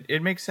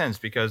 It makes sense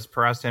because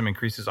paracetam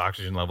increases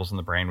oxygen levels in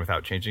the brain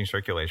without changing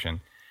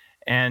circulation.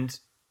 And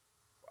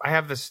I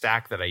have this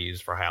stack that I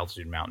use for high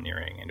altitude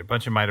mountaineering and a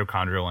bunch of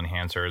mitochondrial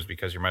enhancers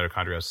because your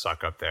mitochondria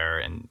suck up there,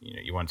 and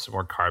you want some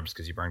more carbs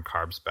because you burn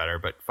carbs better.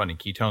 But funny,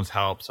 ketones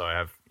help, so I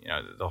have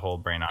the whole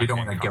brain. You don't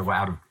want to go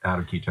out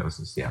of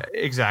ketosis, yeah.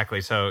 Exactly.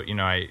 So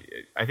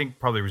I think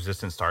probably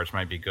resistant starch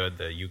might be good,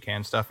 the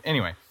UCAN stuff.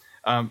 Anyway,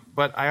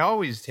 but I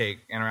always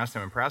take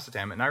aniracetam and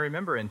paracetam, and I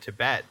remember in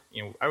Tibet,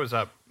 I was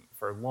up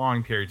for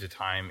long periods of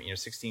time,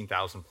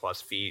 16,000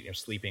 plus feet,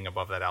 sleeping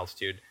above that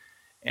altitude.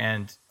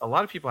 And a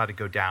lot of people had to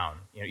go down,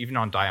 even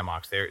on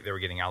Diamox, they were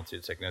getting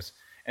altitude sickness.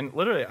 And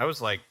literally I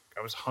was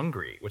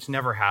hungry, which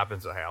never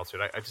happens at high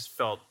altitude. I just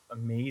felt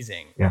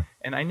amazing. Yeah.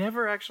 And I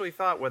never actually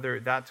thought whether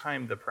at that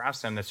time the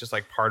paracetam, that's just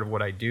like part of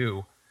what I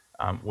do,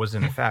 was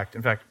in effect.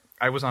 In fact,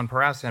 I was on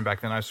paracetam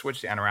back then. I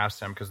switched to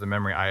aniracetam because the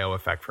memory IO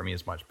effect for me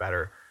is much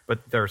better.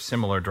 But they're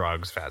similar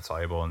drugs, fat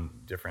soluble,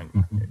 and different,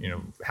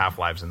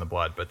 half-lives in the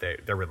blood, but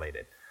they're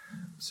related.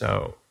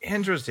 So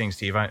interesting,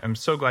 Steve. I'm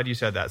so glad you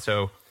said that.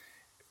 So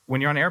when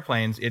you're on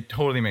airplanes, it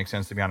totally makes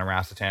sense to be on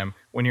aracetam.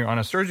 When you're on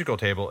a surgical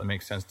table, it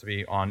makes sense to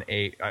be on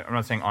I'm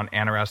not saying on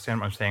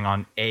aniracetam, I'm saying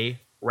on a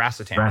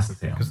racetam.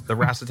 Because the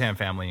racetam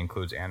family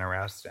includes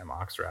aniracetam,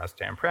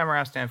 oxiracetam,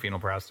 pramiracetam,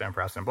 phenylparacetam,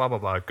 paracetam, blah, blah,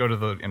 blah. Go to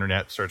the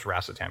internet, search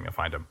racetam, you'll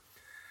find them.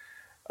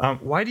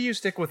 Why do you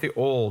stick with the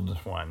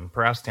old one,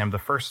 paracetam, the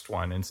first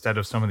one, instead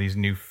of some of these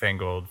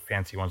newfangled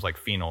fancy ones like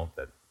phenyl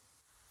that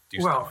do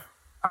stuff?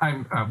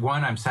 Well,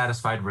 I'm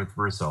satisfied with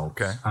the results.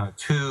 Okay.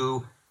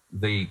 2,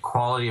 the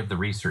quality of the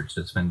research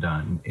that's been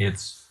done.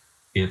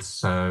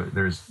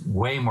 There's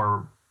way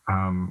more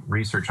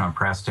research on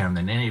paracetam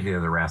than any of the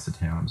other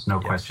racetams, no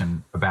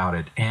question about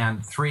it.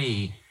 And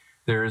 3,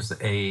 there's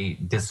a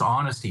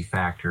dishonesty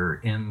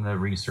factor in the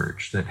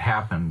research that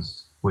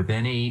happens with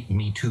any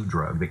Me Too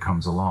drug that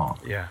comes along.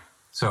 Yeah.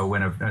 So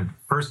when a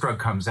first drug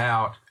comes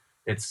out,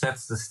 it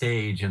sets the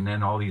stage, and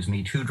then all these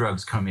Me Too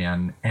drugs come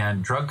in,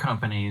 and drug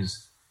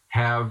companies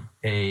have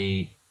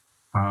the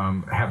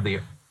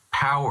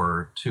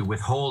power to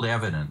withhold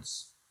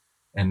evidence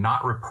and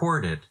not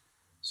report it.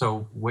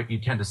 So what you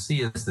tend to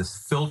see is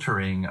this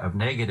filtering of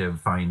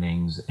negative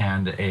findings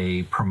and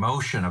a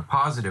promotion of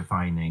positive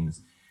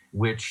findings,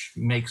 which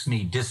makes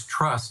me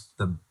distrust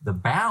the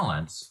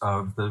balance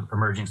of the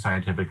emerging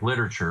scientific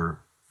literature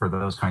for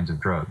those kinds of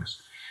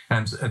drugs.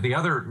 And the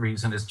other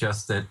reason is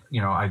just that,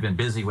 I've been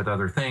busy with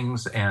other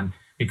things, and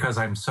because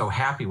I'm so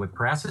happy with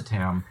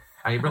paracetam,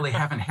 I really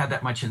haven't had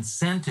that much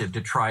incentive to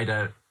try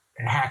to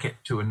hack it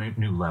to a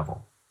new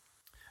level.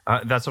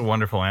 That's a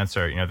wonderful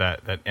answer.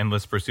 That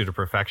endless pursuit of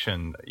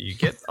perfection, you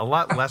get a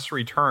lot less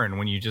return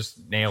when you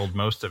just nailed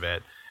most of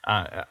it.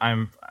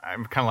 I'm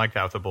kind of like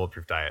that with the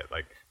bulletproof diet.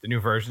 Like the new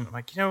version, I'm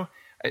like,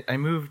 I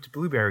moved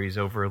blueberries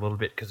over a little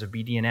bit because of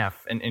BDNF.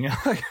 And you're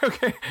like,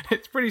 okay,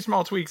 it's pretty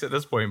small tweaks at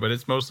this point, but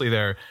it's mostly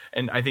there.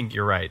 And I think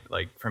you're right.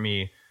 Like for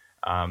me,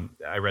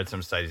 I read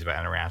some studies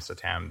about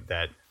aniracetam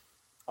that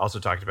also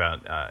talked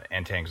about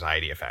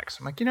anti-anxiety effects.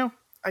 I'm like,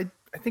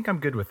 I think I'm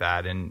good with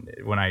that. And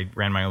when I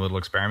ran my own little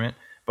experiment,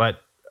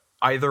 but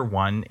either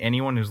one,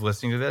 anyone who's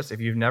listening to this,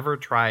 if you've never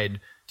tried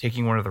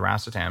taking one of the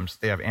racetams,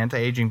 they have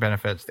anti-aging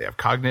benefits, they have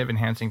cognitive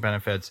enhancing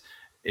benefits.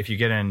 If you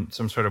get in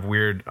some sort of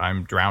weird,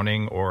 I'm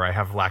drowning or I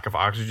have lack of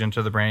oxygen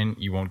to the brain,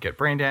 you won't get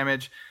brain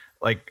damage.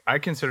 Like I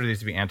consider these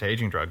to be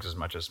anti-aging drugs as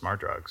much as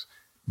smart drugs.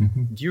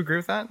 Mm-hmm. Do you agree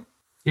with that?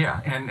 Yeah,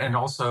 and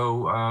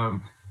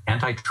also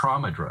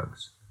anti-trauma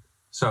drugs.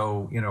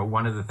 So,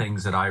 one of the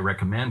things that I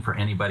recommend for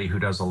anybody who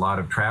does a lot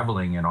of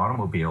traveling in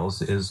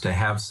automobiles is to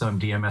have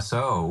some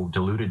DMSO,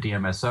 diluted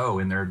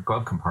DMSO in their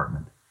glove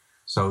compartment.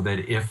 So that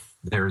if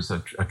there's a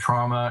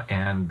trauma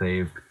and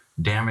they've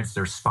damaged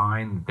their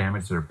spine,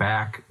 damaged their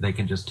back, they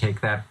can just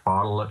take that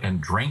bottle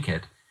and drink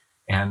it,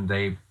 and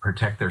they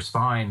protect their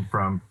spine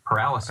from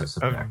paralysis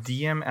of effects.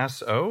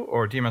 DMSO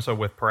or DMSO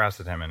with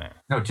paracetam in it?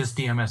 No, just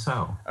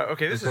DMSO.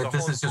 Okay, this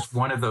is just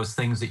one of those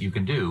things that you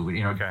can do.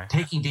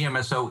 Taking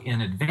DMSO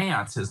in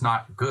advance is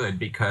not good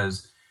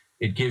because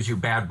it gives you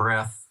bad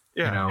breath.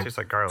 Yeah, it tastes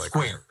like garlic.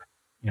 Square.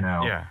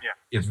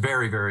 It's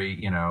very,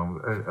 very,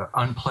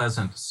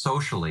 unpleasant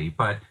socially.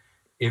 But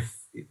if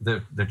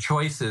the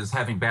choice is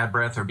having bad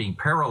breath or being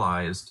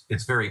paralyzed,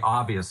 it's very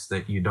obvious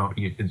that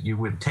you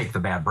would take the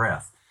bad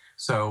breath.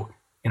 So,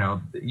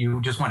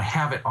 you just want to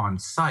have it on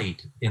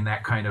site in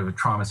that kind of a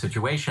trauma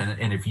situation.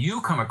 And if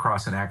you come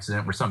across an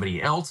accident where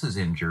somebody else is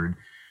injured,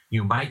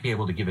 you might be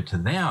able to give it to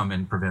them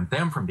and prevent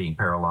them from being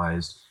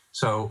paralyzed.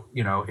 So,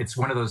 it's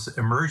one of those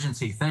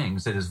emergency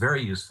things that is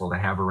very useful to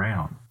have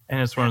around. And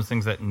it's one of those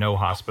things that no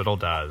hospital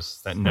does,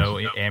 that no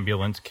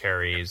ambulance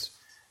carries.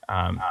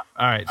 All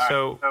right,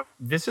 so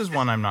this is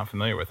one I'm not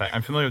familiar with.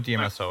 I'm familiar with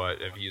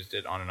DMSO. I've used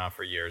it on and off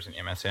for years in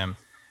MSM.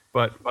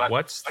 But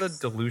what's the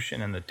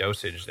dilution and the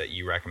dosage that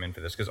you recommend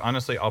for this? Because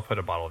honestly, I'll put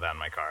a bottle of that in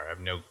my car. I have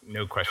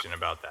no question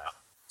about that.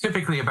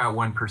 Typically about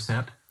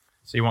 1%.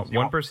 So you want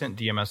 1%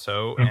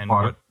 DMSO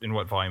and in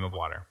what volume of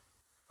water?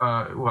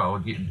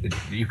 Well,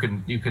 you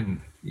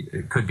can.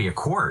 It could be a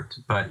quart,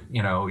 but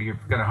you're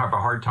going to have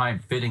a hard time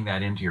fitting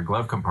that into your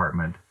glove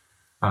compartment.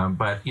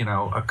 But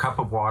a cup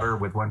of water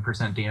with 1%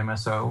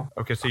 DMSO.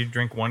 Okay, so you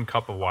drink 1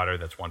 cup of water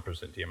that's 1%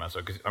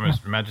 DMSO. Because I'm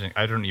just imagining,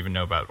 I don't even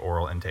know about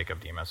oral intake of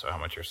DMSO, how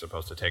much you're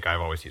supposed to take. I've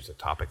always used it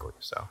topically.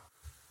 So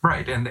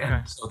right, and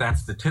so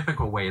that's the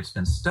typical way it's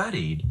been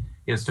studied,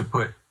 is to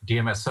put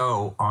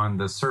DMSO on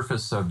the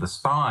surface of the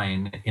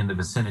spine in the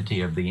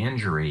vicinity of the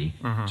injury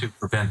to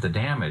prevent the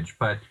damage.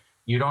 But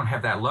you don't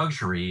have that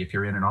luxury if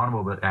you're in an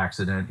automobile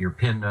accident, you're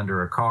pinned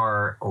under a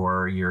car,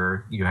 or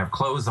you have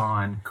clothes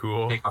on.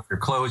 Cool. Take off your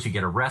clothes, you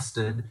get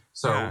arrested.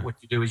 So what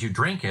you do is you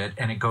drink it,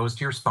 and it goes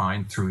to your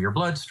spine through your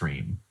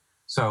bloodstream.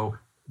 So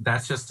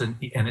that's just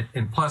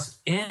and plus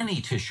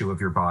any tissue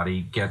of your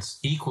body gets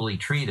equally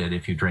treated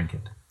if you drink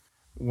it.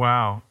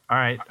 Wow. All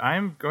right.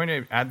 I'm going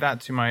to add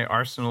that to my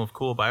arsenal of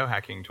cool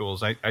biohacking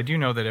tools. I do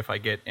know that if I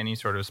get any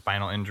sort of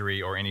spinal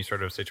injury or any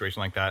sort of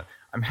situation like that,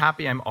 I'm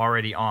happy I'm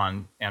already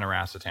on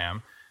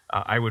aniracetam.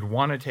 I would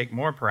want to take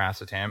more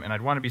paracetam, and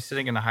I'd want to be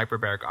sitting in a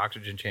hyperbaric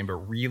oxygen chamber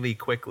really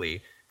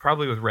quickly,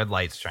 probably with red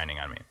lights shining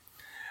on me.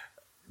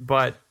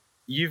 But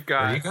you've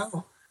got... There you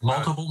go.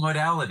 Multiple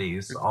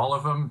modalities, all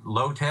of them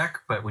low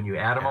tech, but when you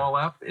add them all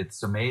up,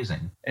 it's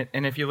amazing.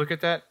 And if you look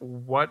at that,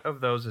 what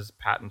of those is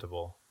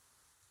patentable?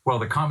 Well,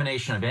 the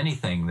combination of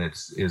anything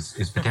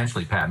is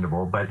potentially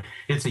patentable, but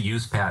it's a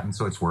use patent,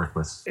 so it's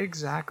worthless.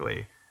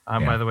 Exactly.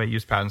 By the way,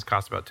 use patents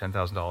cost about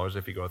 $10,000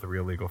 if you go with a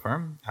real legal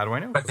firm. How do I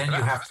know? But then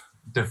you have to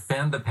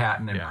defend the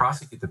patent and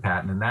prosecute the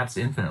patent, and that's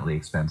infinitely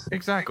expensive.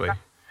 Exactly.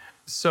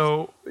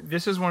 So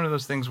this is one of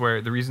those things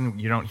where the reason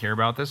you don't hear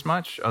about this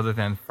much, other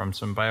than from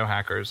some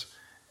biohackers,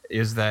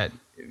 is that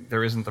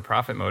there isn't the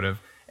profit motive.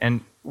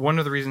 And one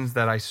of the reasons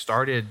that I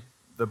started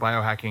the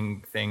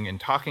biohacking thing and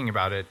talking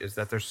about it is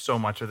that there's so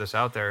much of this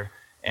out there.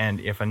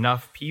 And if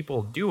enough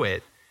people do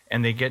it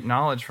and they get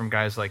knowledge from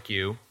guys like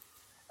you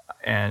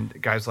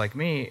and guys like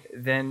me,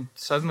 then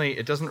suddenly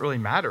it doesn't really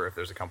matter if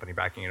there's a company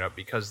backing it up,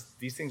 because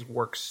these things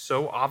work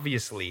so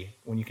obviously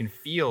when you can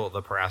feel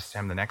the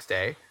paracetam the next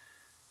day.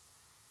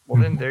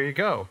 Well, then there you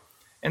go.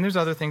 And there's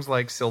other things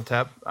like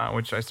Siltep,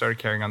 which I started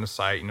carrying on the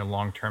site,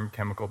 long-term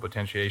chemical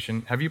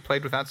potentiation. Have you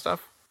played with that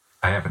stuff?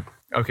 I haven't.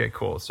 Okay,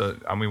 cool. So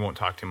we won't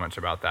talk too much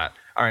about that.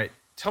 All right.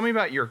 Tell me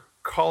about your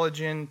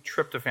collagen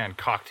tryptophan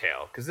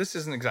cocktail, because this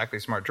isn't exactly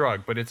a smart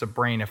drug, but it's a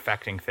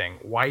brain-affecting thing.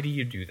 Why do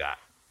you do that?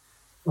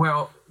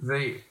 Well,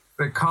 the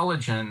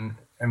collagen,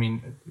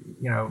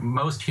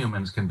 most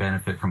humans can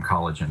benefit from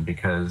collagen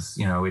because,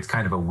 it's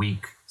kind of a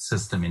weak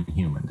system in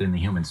the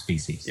human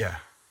species. Yeah.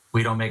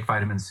 We don't make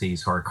vitamin C,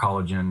 so our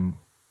collagen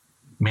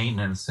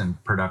maintenance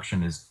and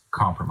production is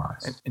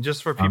compromised. And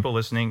just for people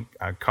listening,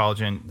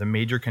 collagen, the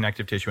major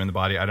connective tissue in the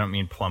body, I don't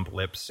mean plump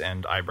lips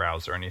and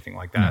eyebrows or anything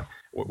like that.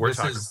 No.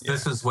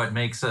 This is what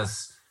makes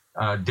us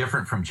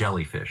different from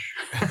jellyfish.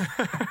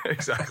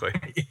 Exactly.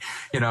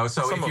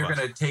 So if you're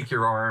going to take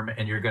your arm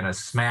and you're going to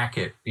smack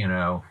it,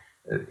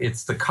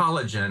 it's the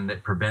collagen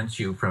that prevents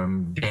you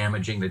from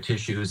damaging the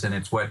tissues, and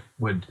it's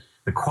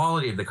the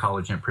quality of the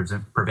collagen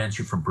prevents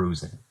you from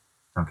bruising.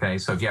 Okay,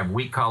 so if you have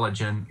weak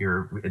collagen,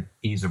 you're at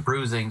ease of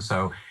bruising.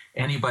 So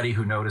anybody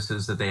who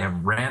notices that they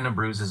have random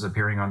bruises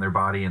appearing on their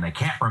body and they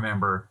can't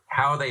remember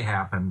how they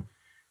happened,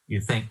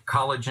 you think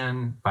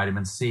collagen,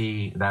 vitamin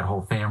C, that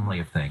whole family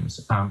of things.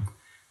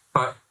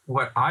 But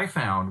what I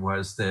found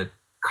was that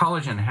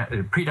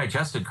collagen,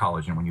 predigested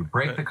collagen, when you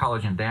break the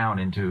collagen down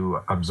into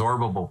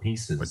absorbable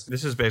pieces.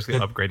 This is basically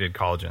upgraded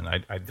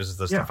collagen. This is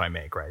the stuff I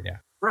make, right? Yeah.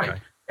 Right.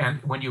 Okay. And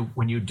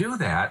when you do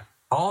that,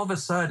 all of a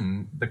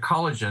sudden, the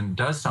collagen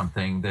does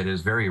something that is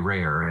very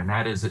rare, and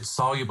that is it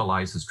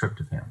solubilizes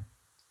tryptophan.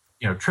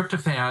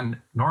 Tryptophan,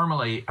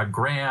 normally a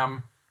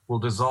gram will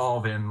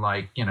dissolve in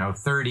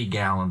 30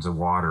 gallons of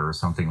water or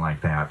something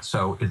like that.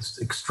 So it's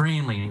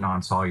extremely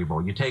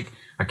non-soluble. You take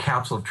a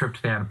capsule of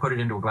tryptophan, put it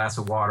into a glass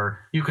of water,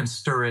 you can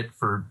stir it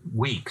for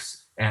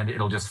weeks and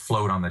it'll just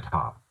float on the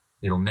top.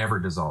 It'll never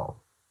dissolve.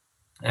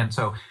 And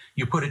so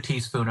you put a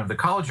teaspoon of the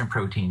collagen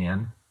protein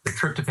in, the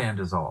tryptophan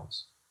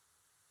dissolves.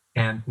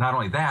 And not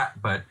only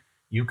that, but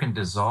you can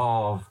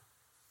dissolve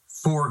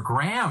 4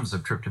 grams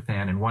of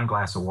tryptophan in 1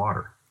 glass of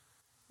water.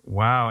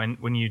 Wow. And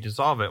when you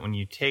dissolve it, when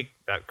you take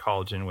that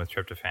collagen with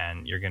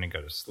tryptophan, you're going to go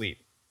to sleep.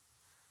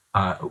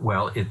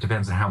 Well, it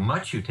depends on how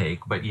much you take,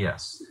 but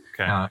yes.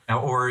 Okay.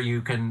 Or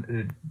you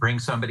can bring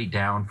somebody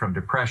down from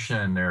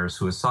depression. They're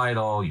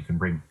suicidal. You can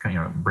bring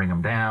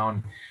them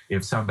down.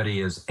 If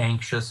somebody is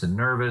anxious and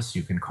nervous,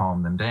 you can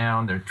calm them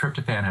down. Their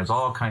tryptophan has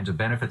all kinds of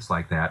benefits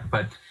like that.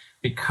 But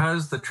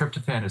because the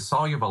tryptophan is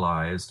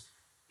solubilized,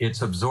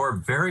 it's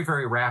absorbed very,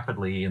 very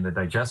rapidly in the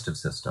digestive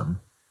system.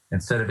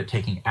 Instead of it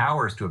taking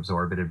hours to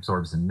absorb, it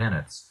absorbs in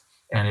minutes.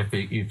 And if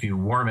you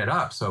warm it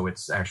up, so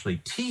it's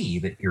actually tea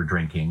that you're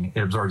drinking,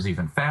 it absorbs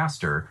even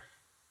faster.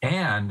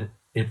 And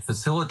it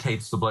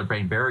facilitates the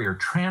blood-brain barrier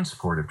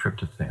transport of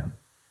tryptophan.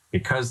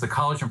 Because the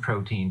collagen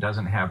protein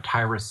doesn't have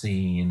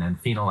tyrosine and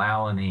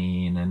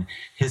phenylalanine and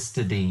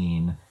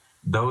histidine,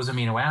 those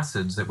amino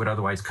acids that would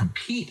otherwise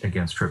compete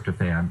against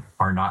tryptophan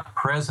are not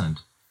present.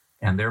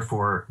 And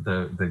therefore,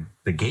 the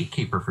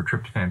gatekeeper for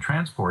tryptophan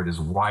transport is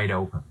wide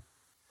open.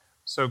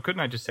 So couldn't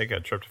I just take a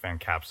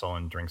tryptophan capsule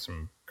and drink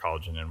some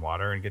collagen and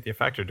water and get the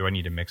effect, or do I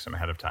need to mix them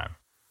ahead of time?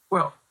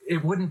 Well,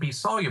 it wouldn't be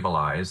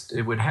solubilized.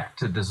 It would have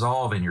to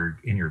dissolve in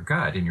your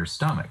gut, in your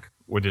stomach.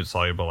 Would it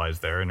solubilize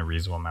there in a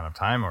reasonable amount of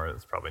time, or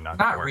it's probably not?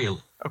 Not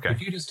really. Okay.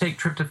 If you just take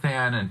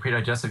tryptophan and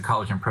predigested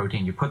collagen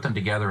protein, you put them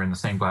together in the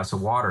same glass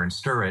of water and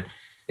stir it,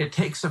 it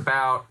takes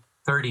about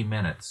 30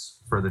 minutes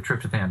for the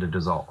tryptophan to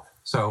dissolve.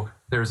 So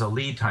there's a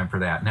lead time for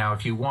that. Now,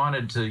 if you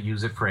wanted to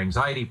use it for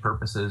anxiety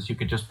purposes, you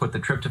could just put the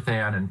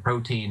tryptophan and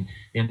protein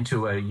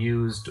into a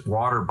used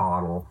water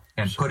bottle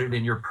and put it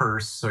in your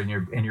purse or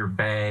in your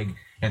bag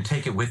and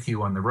take it with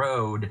you on the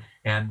road.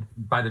 And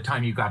by the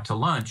time you got to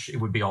lunch, it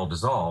would be all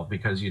dissolved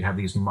because you'd have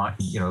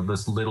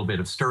this little bit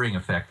of stirring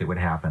effect that would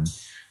happen.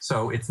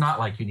 So it's not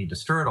like you need to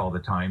stir it all the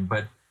time,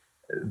 but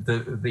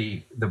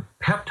the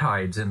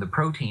peptides in the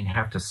protein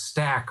have to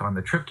stack on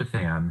the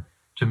tryptophan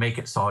to make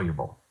it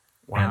soluble.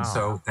 Wow. And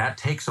so that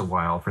takes a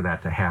while for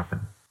that to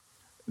happen.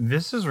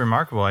 This is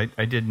remarkable.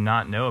 I did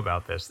not know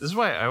about this. This is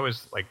why I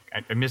always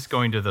I miss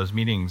going to those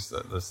meetings,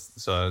 the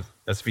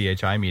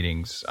SVHI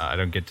meetings. I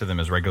don't get to them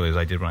as regularly as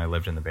I did when I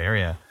lived in the Bay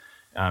Area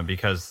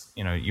because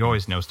you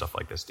always know stuff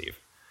like this, Steve.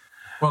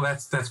 Well,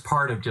 that's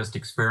part of just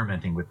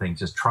experimenting with things,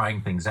 just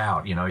trying things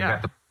out. You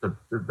got the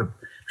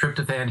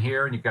tryptophan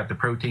here and you've got the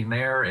protein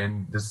there,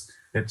 and just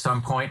at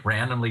some point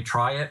randomly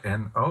try it,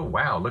 and oh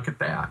wow, look at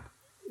that.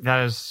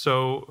 That is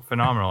so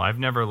phenomenal. I've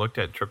never looked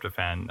at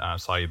tryptophan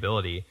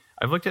solubility.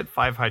 I've looked at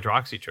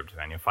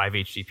 5-hydroxytryptophan.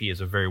 5-HTP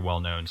is a very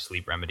well-known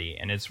sleep remedy,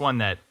 and it's one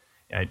that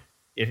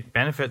it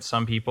benefits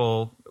some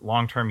people.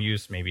 Long-term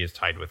use maybe is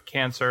tied with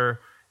cancer,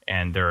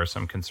 and there are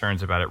some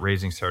concerns about it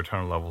raising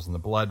serotonin levels in the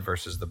blood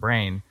versus the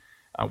brain.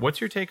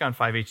 What's your take on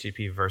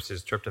 5-HTP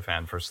versus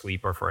tryptophan for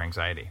sleep or for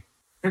anxiety?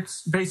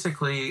 It's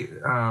basically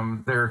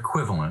they're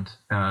equivalent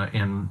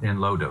in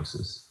low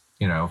doses.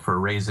 For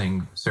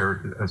raising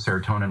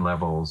serotonin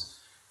levels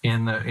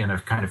in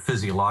a kind of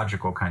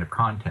physiological kind of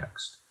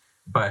context.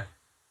 But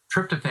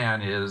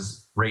tryptophan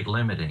is rate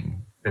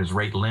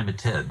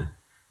limited,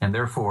 and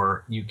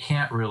therefore you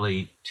can't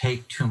really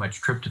take too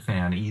much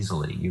tryptophan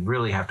easily. You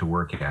really have to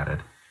work at it.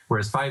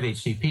 Whereas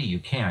 5-HTP, you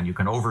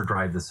can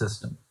overdrive the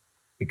system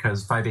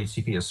because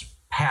 5-HTP is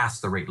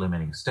past the rate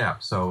limiting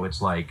step. So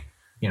it's like,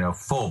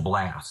 full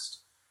blast.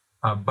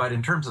 But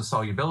in terms of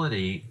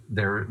solubility,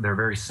 they're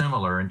very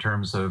similar in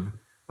terms of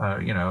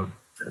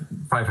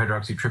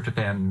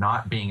 5-hydroxytryptophan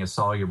not being as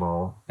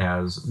soluble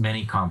as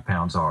many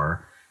compounds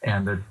are,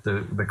 and the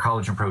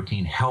collagen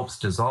protein helps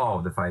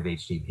dissolve the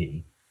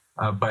 5-HTP.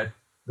 But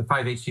the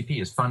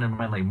 5-HTP is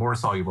fundamentally more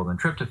soluble than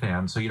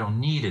tryptophan, so you don't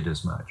need it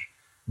as much.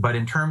 But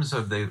in terms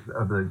of the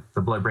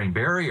blood-brain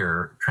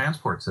barrier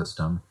transport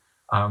system,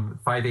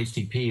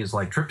 5-HTP is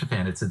like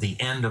tryptophan. It's at the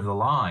end of the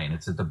line.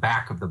 It's at the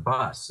back of the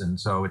bus. And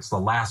so it's the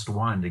last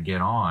one to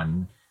get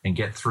on and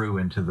get through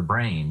into the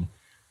brain.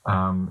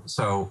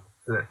 So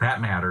that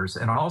matters.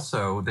 And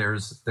also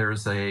there's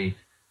an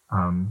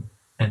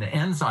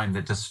enzyme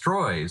that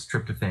destroys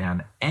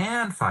tryptophan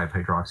and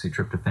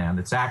 5-hydroxytryptophan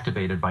that's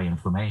activated by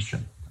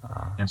inflammation.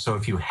 And so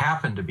if you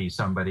happen to be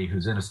somebody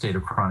who's in a state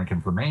of chronic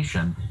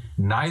inflammation,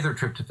 neither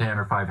tryptophan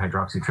or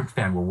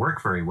 5-hydroxytryptophan will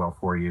work very well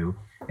for you.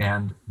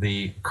 And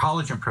the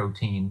collagen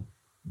protein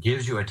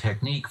gives you a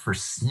technique for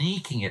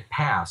sneaking it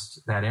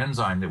past that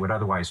enzyme that would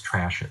otherwise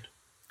trash it.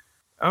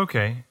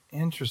 Okay,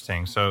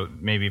 interesting. So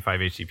maybe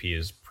 5-HTP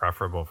is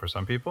preferable for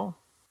some people?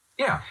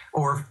 Yeah,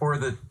 or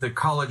the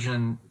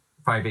collagen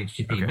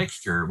 5-HTP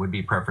mixture would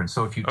be preference.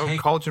 So if you take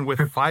collagen with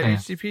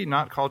 5-HTP,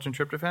 not collagen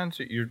tryptophan,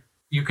 so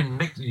you can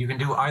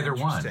do either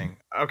one.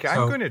 Okay, so,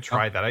 I'm going to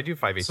try that. I do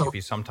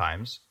 5-HTP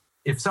sometimes.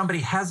 if somebody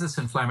has this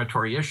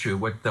inflammatory issue,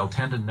 what they'll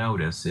tend to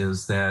notice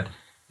is that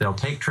they'll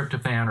take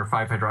tryptophan or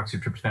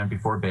 5-hydroxytryptophan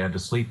before bed to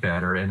sleep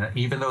better. And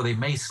even though they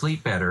may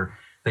sleep better,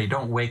 they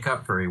don't wake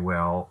up very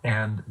well.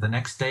 And the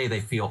next day they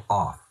feel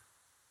off.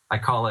 I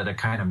call it a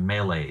kind of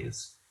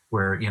malaise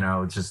where,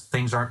 just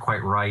things aren't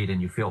quite right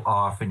and you feel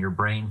off and your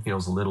brain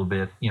feels a little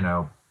bit,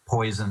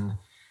 poisoned.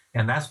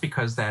 And that's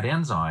because that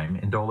enzyme,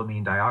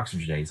 indoleamine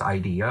dioxygenase,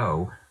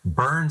 IDO,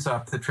 burns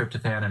up the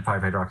tryptophan and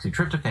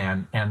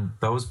 5-hydroxytryptophan, and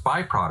those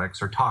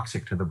byproducts are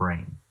toxic to the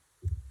brain.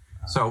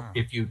 So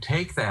if you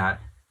take the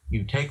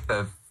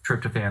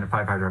tryptophan and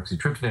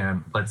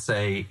 5-hydroxytryptophan, let's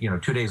say, 2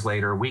 days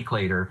later, a week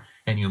later,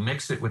 and you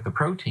mix it with the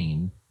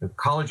protein, the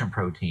collagen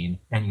protein,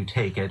 and you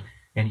take it,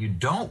 and you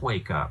don't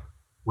wake up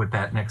with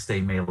that next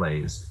day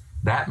malaise,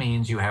 that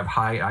means you have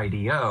high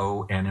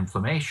IDO and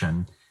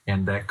inflammation,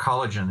 and that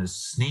collagen is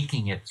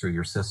sneaking it through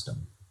your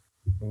system.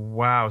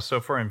 Wow. So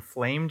for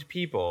inflamed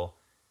people,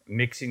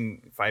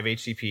 mixing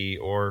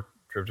 5-HTP or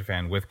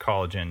tryptophan with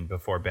collagen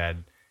before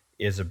bed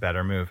is a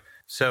better move.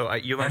 So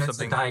you learned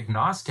something. It's a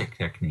diagnostic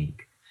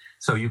technique.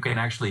 So you can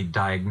actually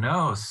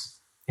diagnose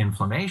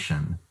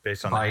inflammation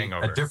based on by the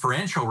hangover. A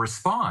differential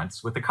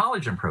response with the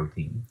collagen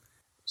protein.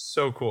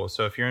 So cool.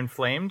 So if you're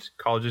inflamed,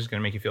 collagen is going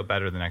to make you feel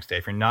better the next day.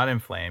 If you're not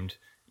inflamed,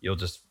 you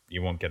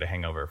won't get a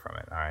hangover from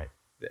it. All right.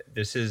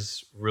 This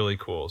is really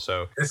cool.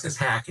 So this is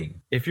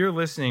hacking. If you're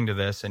listening to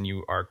this and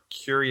you are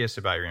curious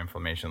about your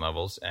inflammation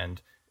levels,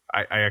 and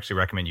I actually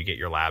recommend you get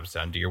your labs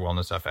done, do your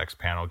Wellness FX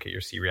panel, get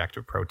your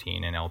C-reactive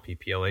protein and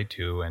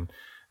LPPLA2 and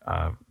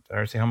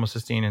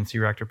homocysteine and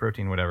C-reactive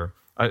protein, whatever.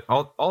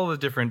 All the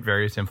different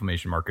various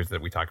inflammation markers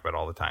that we talk about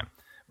all the time.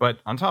 But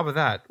on top of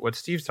that, what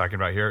Steve's talking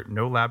about here,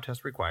 no lab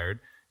test required.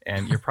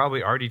 And you're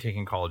probably already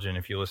taking collagen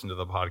if you listen to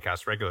the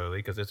podcast regularly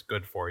because it's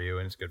good for you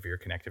and it's good for your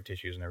connective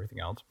tissues and everything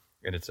else.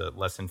 And it's a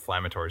less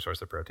inflammatory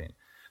source of protein.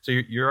 So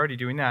you're already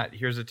doing that.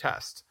 Here's a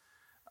test.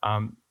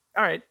 All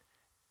right.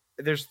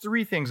 There's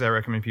 3 things I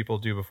recommend people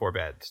do before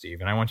bed, Steve.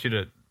 And I want you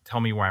to tell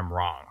me why I'm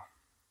wrong.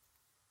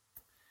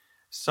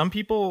 Some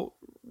people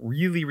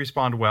really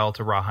respond well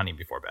to raw honey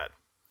before bed.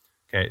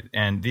 Okay.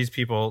 And these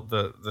people,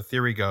 the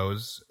theory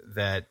goes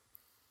that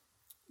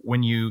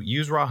when you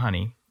use raw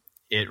honey,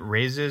 it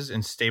raises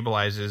and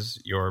stabilizes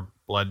your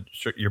blood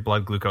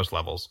glucose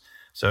levels.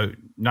 So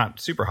not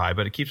super high,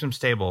 but it keeps them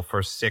stable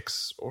for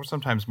 6 or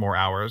sometimes more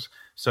hours.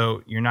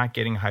 So you're not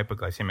getting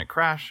hypoglycemic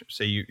crash.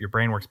 So your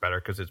brain works better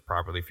because it's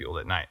properly fueled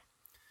at night.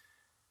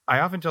 I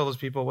often tell those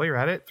people, while you're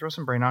at it, throw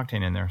some brain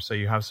octane in there so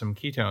you have some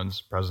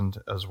ketones present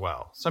as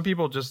well. Some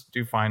people just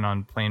do fine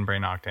on plain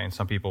brain octane.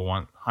 Some people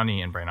want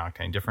honey and brain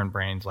octane. Different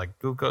brains like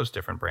glucose,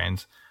 different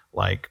brains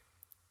like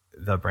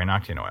the brain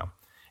octane oil.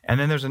 And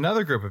then there's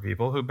another group of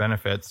people who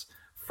benefits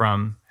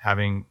from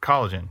having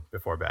collagen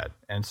before bed.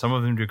 And some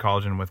of them do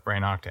collagen with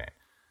brain octane.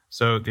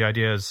 So the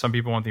idea is some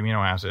people want the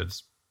amino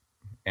acids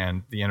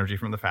and the energy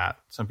from the fat.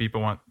 Some people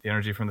want the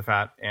energy from the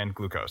fat and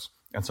glucose.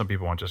 And some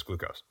people want just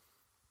glucose.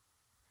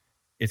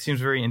 It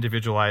seems very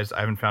individualized. I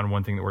haven't found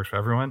one thing that works for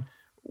everyone.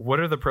 What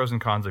are the pros and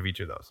cons of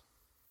each of those?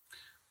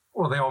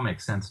 Well, they all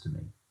make sense to me.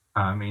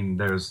 I mean,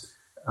 there's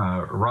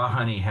raw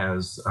honey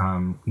has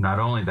not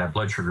only that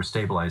blood sugar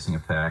stabilizing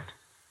effect,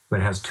 but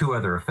it has 2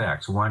 other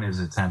effects. One is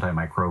it's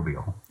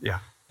antimicrobial. Yeah.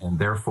 And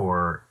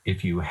therefore,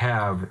 if you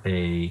have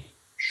a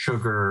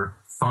sugar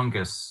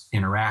fungus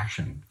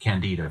interaction,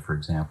 candida, for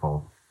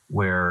example,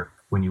 where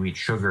when you eat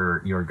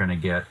sugar, you're going to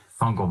get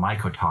fungal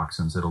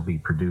mycotoxins that'll be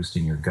produced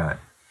in your gut,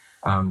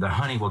 the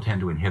honey will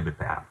tend to inhibit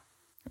that.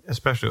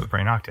 Especially with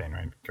brain octane,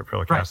 right?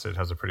 Caprylic acid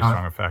has a pretty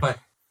strong effect. But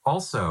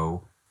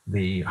also,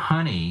 the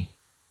honey,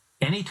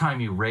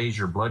 anytime you raise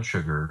your blood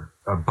sugar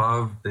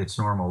above its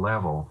normal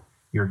level,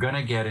 you're going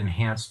to get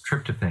enhanced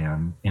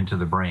tryptophan into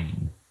the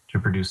brain to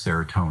produce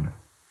serotonin.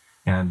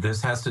 And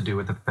this has to do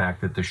with the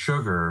fact that the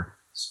sugar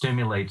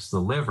stimulates the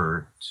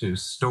liver to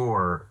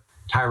store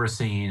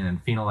tyrosine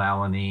and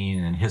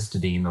phenylalanine and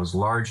histidine, those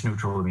large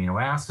neutral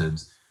amino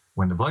acids.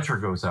 When the blood sugar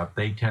goes up,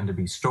 they tend to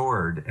be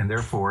stored, and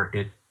therefore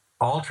it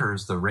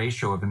alters the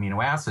ratio of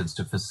amino acids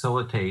to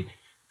facilitate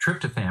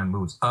tryptophan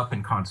moves up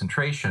in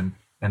concentration,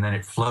 and then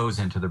it flows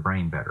into the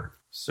brain better.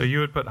 So you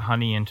would put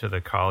honey into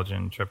the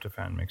collagen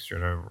tryptophan mixture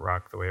to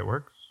rock the way it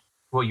works?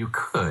 Well, you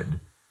could.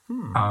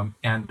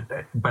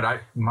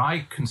 But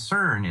my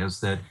concern is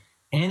that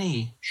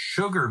any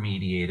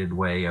sugar-mediated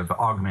way of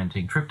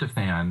augmenting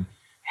tryptophan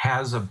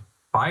has a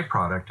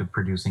byproduct of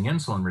producing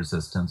insulin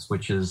resistance,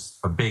 which is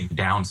a big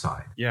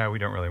downside. Yeah, we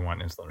don't really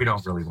want insulin. We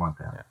don't really want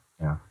that.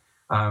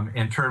 Yeah.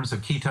 In terms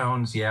of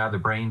ketones, the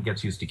brain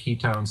gets used to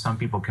ketones. Some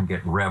people can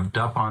get revved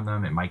up on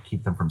them. It might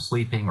keep them from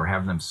sleeping or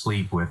have them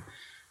sleep with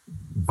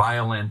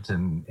violent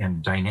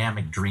and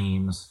dynamic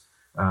dreams.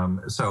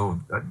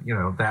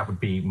 That would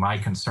be my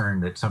concern,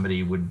 that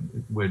somebody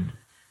would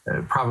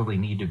probably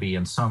need to be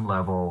in some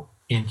level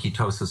in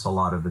ketosis a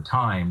lot of the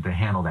time to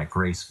handle that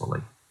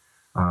gracefully.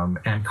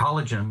 And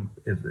collagen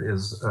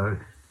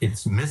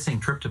it's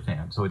missing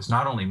tryptophan. So it's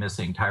not only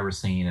missing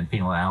tyrosine and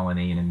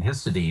phenylalanine and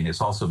histidine,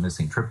 it's also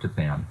missing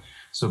tryptophan.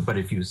 But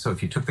if you took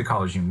the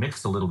collagen, you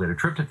mixed a little bit of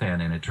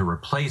tryptophan in it to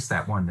replace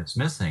that one that's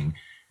missing,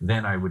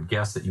 then I would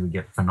guess that you would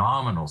get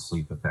phenomenal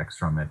sleep effects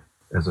from it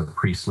as a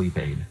pre-sleep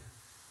aid.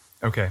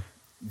 Okay,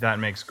 that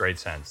makes great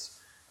sense.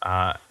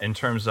 In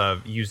terms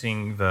of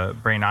using the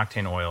brain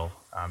octane oil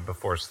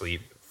before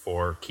sleep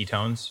for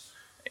ketones,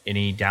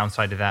 any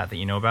downside to that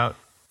you know about?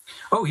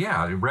 Oh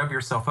yeah, rev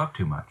yourself up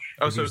too much.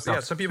 Oh, so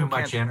yeah, some people too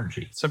much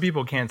energy. Some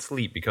people can't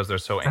sleep because they're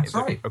so That's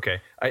right. Okay,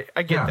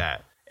 I get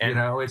that. And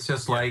it's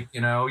just like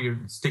you're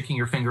sticking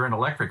your finger in an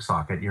electric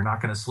socket. You're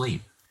not going to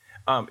sleep.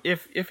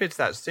 If it's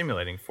that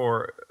stimulating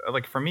for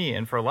me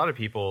and for a lot of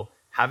people,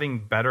 having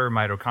better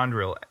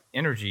mitochondrial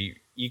energy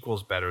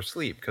equals better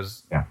sleep,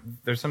 because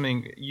there's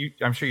something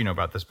I'm sure you know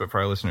about this, but for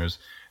our listeners,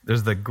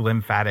 there's the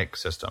glymphatic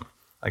system.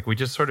 Like, we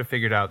just sort of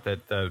figured out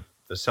that the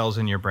cells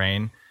in your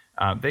brain,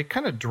 they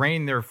kind of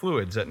drain their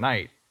fluids at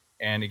night,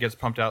 and it gets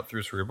pumped out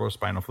through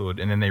cerebrospinal fluid,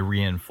 and then they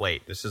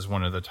reinflate. This is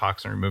one of the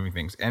toxin removing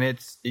things, and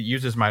it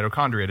uses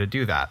mitochondria to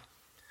do that.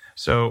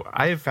 So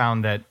I have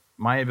found that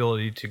my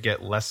ability to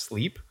get less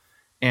sleep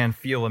and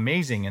feel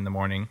amazing in the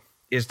morning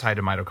is tied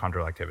to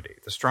mitochondrial activity.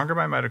 The stronger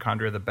my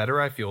mitochondria, the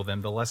better I feel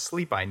them, the less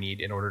sleep I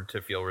need in order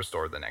to feel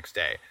restored the next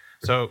day.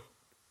 So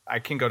I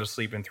can go to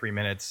sleep in 3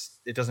 minutes.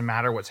 It doesn't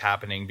matter what's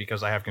happening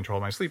because I have control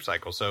of my sleep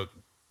cycle. So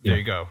there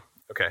you go.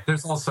 Okay.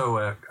 There's also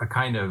a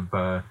kind of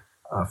a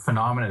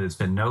phenomenon that's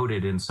been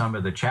noted in some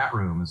of the chat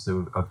rooms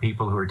of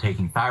people who are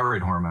taking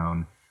thyroid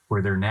hormone,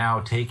 where they're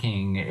now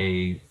taking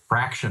a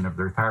fraction of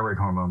their thyroid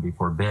hormone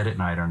before bed at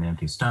night on an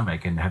empty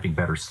stomach and having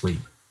better sleep.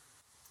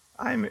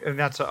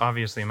 That's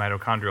obviously a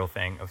mitochondrial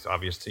thing. It's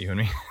obvious to you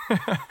and me.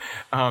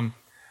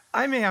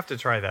 I may have to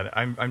try that.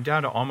 I'm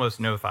down to almost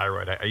no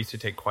thyroid. I used to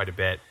take quite a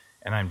bit,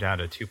 and I'm down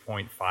to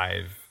 2.5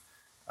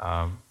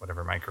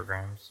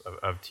 micrograms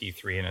of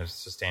T3 in a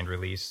sustained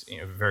release,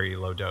 very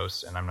low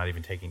dose, and I'm not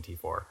even taking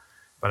T4.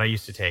 But I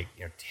used to take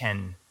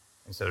 10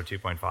 instead of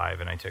 2.5,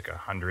 and I took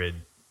 100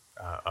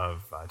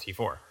 of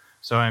T4.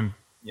 So I'm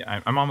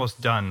almost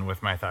done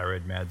with my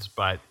thyroid meds,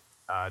 but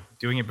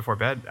doing it before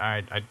bed,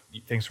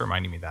 thanks for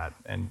reminding me that.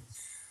 And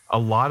a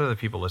lot of the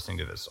people listening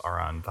to this are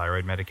on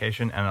thyroid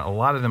medication, and a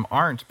lot of them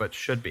aren't, but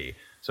should be.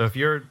 So if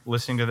you're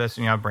listening to this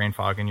and you have brain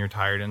fog and you're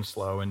tired and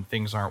slow and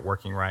things aren't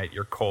working right,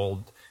 you're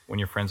cold when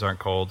your friends aren't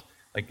cold,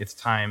 it's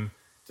time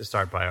to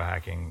start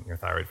biohacking your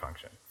thyroid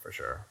function, for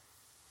sure.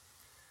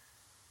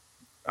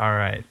 All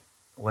right,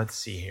 let's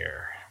see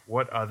here.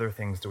 What other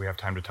things do we have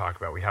time to talk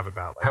about? We have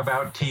about... How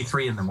about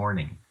T3 in the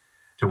morning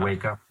to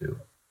wake up to?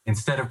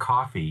 Instead of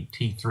coffee,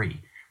 T3.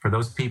 For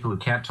those people who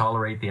can't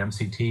tolerate the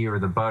MCT or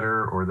the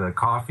butter or the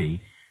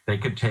coffee, they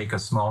could take a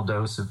small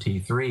dose of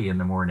T3 in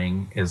the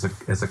morning as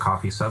a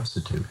coffee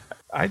substitute.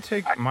 I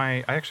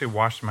actually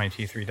washed my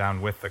T3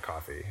 down with the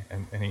coffee.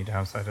 And any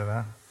downside to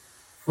that?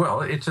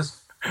 Well, it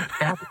just,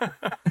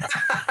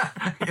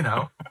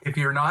 if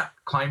you're not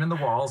climbing the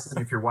walls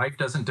and if your wife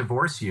doesn't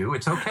divorce you,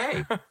 it's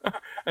okay.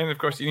 And of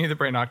course, you need the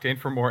brain octane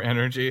for more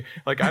energy.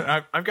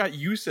 I've got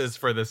uses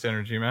for this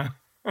energy, man.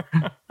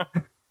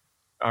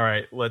 All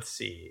right, let's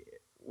see.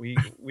 We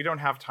don't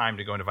have time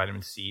to go into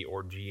vitamin C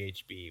or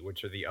GHB,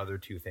 which are the other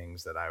two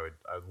things that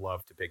I'd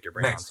love to pick your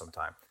brain on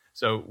sometime.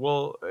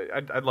 So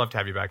I'd love to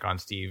have you back on,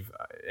 Steve.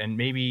 And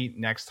maybe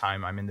next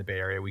time I'm in the Bay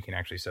Area, we can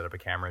actually set up a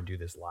camera and do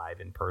this live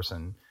in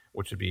person,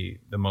 which would be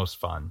the most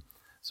fun.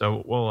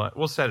 So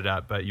we'll set it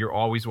up, but you're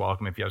always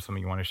welcome. If you have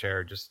something you want to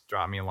share, just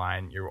drop me a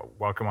line. You're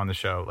welcome on the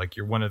show.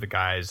 You're one of the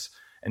guys.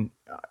 And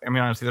I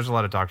mean, honestly, there's a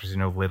lot of doctors who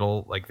know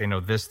little, they know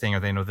this thing or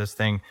they know this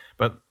thing.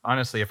 But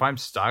honestly, if I'm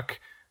stuck,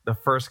 the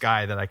first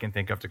guy that I can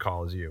think of to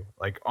call is you.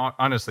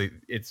 Honestly,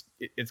 it's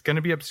going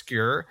to be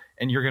obscure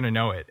and you're going to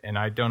know it. And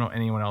I don't know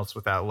anyone else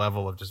with that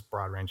level of just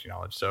broad ranging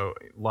knowledge. So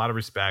a lot of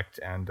respect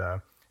and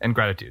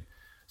gratitude.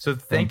 So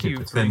thank you.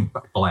 It's been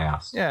a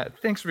blast. Yeah.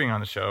 Thanks for being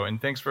on the show.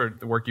 And thanks for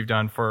the work you've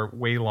done for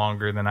way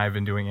longer than I've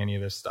been doing any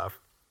of this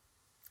stuff.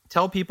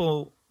 Tell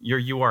people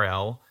your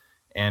URL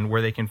and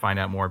where they can find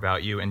out more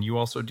about you. And you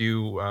also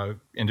do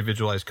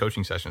individualized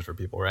coaching sessions for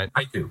people, right?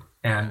 I do.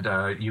 And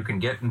you can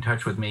get in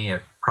touch with me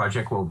at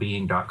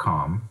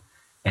projectwellbeing.com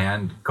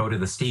and go to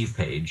the Steve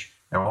page.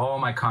 All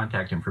my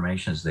contact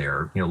information is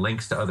there,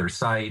 links to other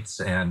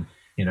sites and,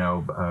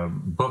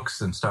 books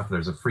and stuff.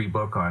 There's a free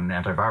book on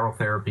antiviral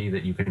therapy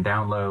that you can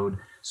download.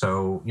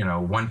 So,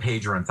 one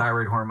pager on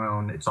thyroid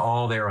hormone, it's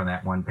all there on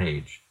that one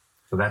page.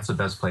 So that's the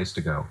best place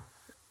to go.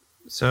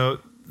 So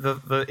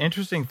the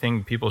interesting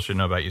thing people should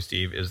know about you,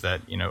 Steve, is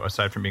that,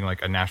 aside from being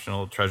a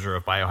national treasure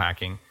of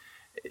biohacking,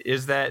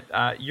 is that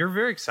you're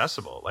very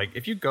accessible.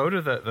 If you go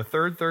to the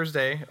third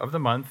Thursday of the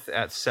month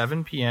at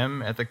 7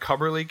 p.m. at the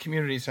Cubberley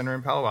Community Center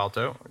in Palo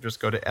Alto,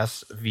 just go to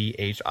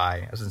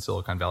SVHI, as in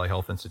Silicon Valley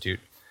Health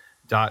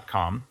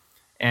Institute.com.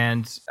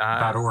 And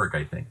 .org,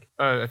 I think.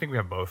 I think we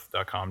have both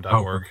 .com, .org.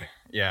 Oh, okay.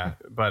 Yeah,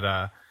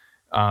 but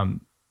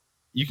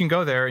you can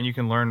go there and you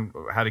can learn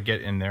how to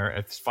get in there.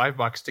 It's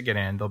 $5 to get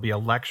in. There'll be a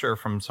lecture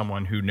from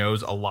someone who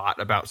knows a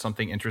lot about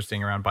something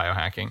interesting around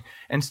biohacking.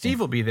 And Steve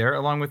will be there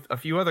along with a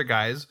few other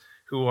guys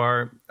who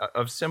are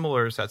of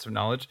similar sets of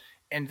knowledge.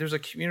 And there's a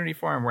community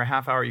forum where a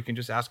half hour you can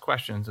just ask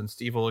questions and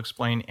Steve will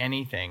explain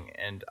anything.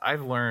 And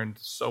I've learned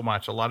so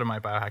much. A lot of my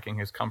biohacking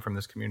has come from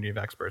this community of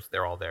experts.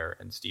 They're all there,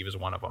 and Steve is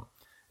one of them.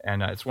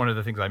 And it's one of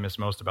the things I miss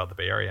most about the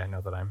Bay Area. I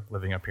know that I'm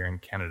living up here in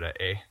Canada,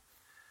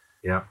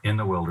 Yeah, in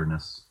the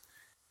wilderness.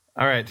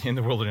 All right, in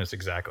the wilderness,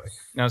 exactly.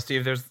 Now,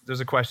 Steve, there's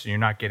a question you're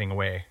not getting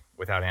away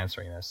without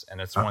answering this,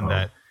 and it's one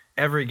that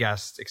every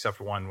guest, except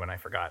for one when I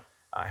forgot,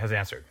 has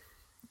answered.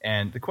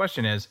 And the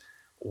question is,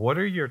 what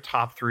are your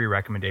top 3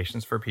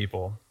 recommendations for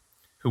people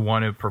who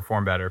want to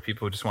perform better,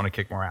 people who just want to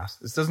kick more ass?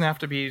 This doesn't have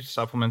to be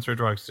supplements or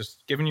drugs.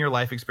 Just given your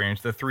life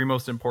experience, the 3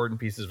 most important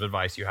pieces of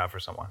advice you have for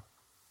someone.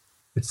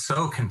 It's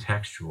so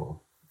contextual.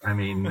 I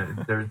mean,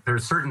 there are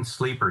certain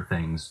sleeper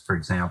things, for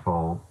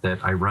example, that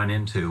I run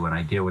into when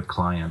I deal with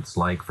clients.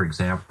 Like, for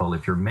example,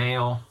 if you're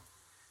male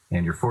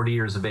and you're 40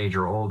 years of age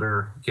or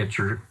older, get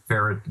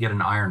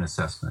an iron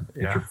assessment.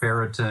 Get your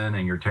ferritin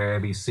and your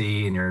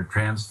TIBC and your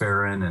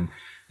transferrin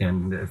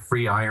and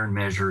free iron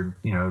measured.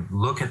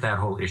 Look at that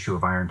whole issue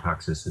of iron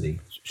toxicity.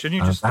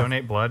 Shouldn't you just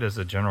donate blood as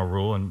a general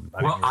rule? And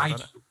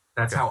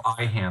that's how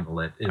I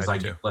handle it. I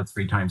get blood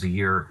 3 times a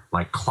year,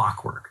 like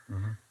clockwork.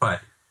 Mm-hmm.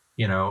 But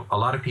a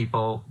lot of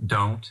people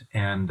don't,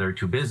 and they're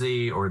too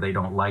busy, or they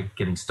don't like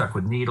getting stuck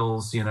with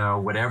needles,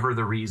 whatever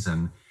the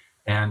reason.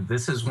 And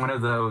this is one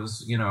of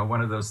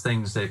those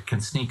things that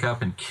can sneak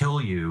up and kill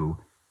you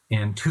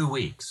in 2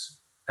 weeks.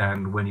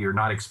 And when you're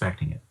not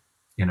expecting it,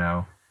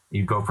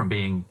 you go from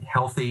being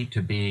healthy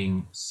to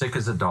being sick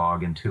as a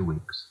dog in 2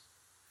 weeks.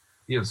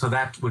 So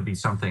that would be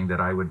something that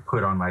I would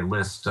put on my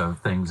list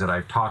of things that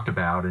I've talked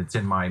about. It's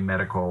in my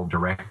medical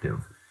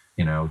directive,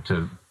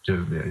 to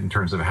in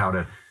terms of how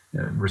to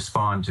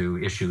respond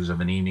to issues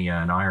of anemia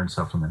and iron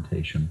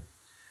supplementation.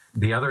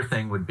 The other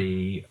thing would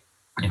be,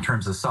 in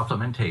terms of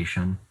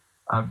supplementation,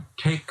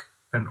 take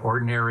an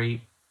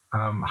ordinary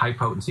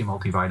high-potency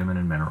multivitamin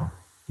and mineral.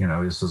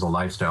 This is a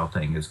lifestyle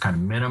thing. It's kind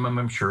of minimum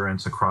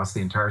insurance across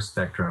the entire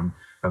spectrum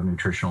of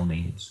nutritional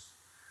needs.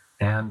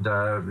 And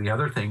the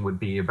other thing would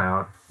be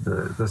about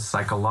the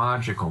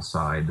psychological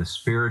side, the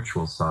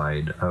spiritual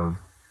side of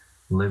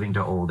living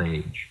to old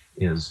age,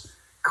 is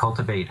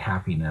cultivate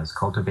happiness,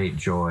 cultivate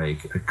joy,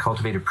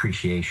 cultivate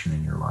appreciation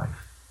in your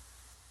life.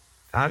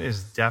 That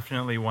is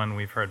definitely one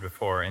we've heard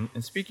before. And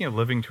speaking of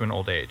living to an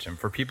old age, and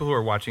for people who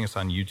are watching us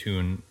on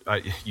YouTube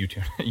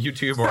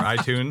or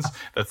iTunes,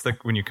 that's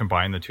when you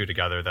combine the two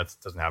together. That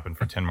doesn't happen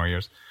for 10 more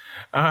years.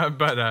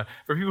 But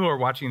for people who are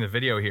watching the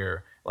video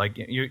here, like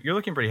you're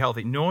looking pretty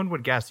healthy. No one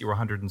would guess you were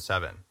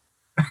 107.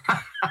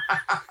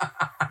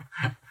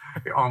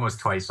 Almost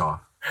twice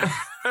off.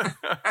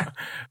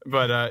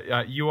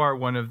 But you are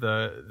one of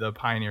the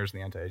pioneers in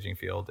the anti-aging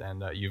field,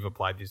 and you've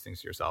applied these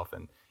things to yourself,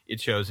 and it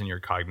shows in your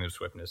cognitive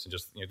swiftness, and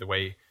just the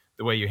way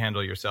you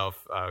handle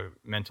yourself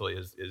mentally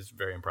is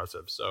very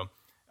impressive. So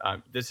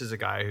this is a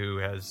guy who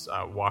has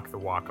walked the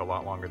walk a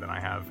lot longer than I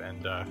have,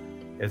 and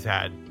has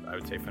had, I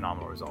would say,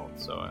 phenomenal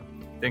results. So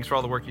thanks for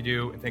all the work you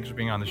do, and thanks for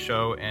being on the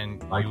show,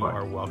 and likewise. You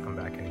are welcome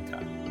back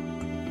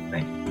anytime.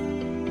 Thank you.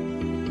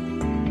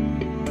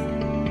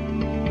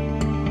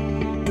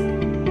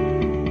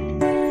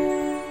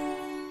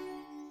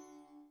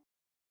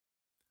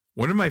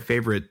 One of my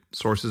favorite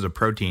sources of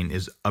protein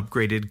is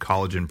upgraded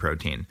collagen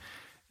protein.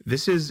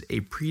 This is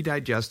a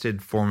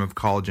pre-digested form of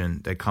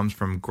collagen that comes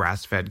from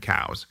grass-fed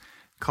cows.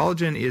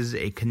 Collagen is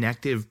a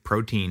connective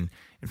protein.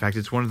 In fact,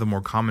 it's one of the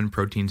more common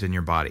proteins in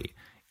your body.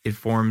 It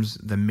forms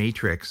the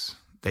matrix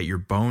that your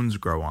bones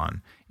grow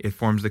on. It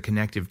forms the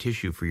connective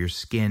tissue for your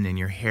skin and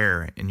your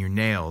hair and your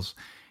nails.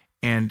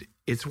 And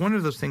it's one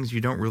of those things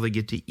you don't really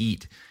get to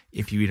eat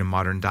if you eat a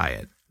modern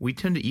diet. We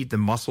tend to eat the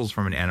muscles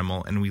from an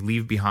animal, and we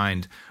leave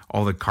behind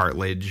all the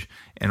cartilage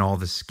and all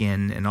the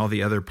skin and all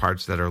the other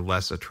parts that are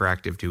less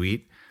attractive to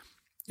eat.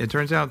 It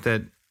turns out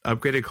that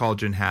upgraded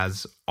collagen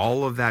has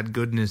all of that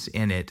goodness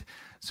in it,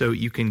 so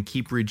you can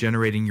keep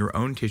regenerating your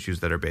own tissues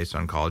that are based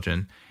on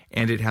collagen,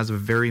 and it has a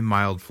very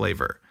mild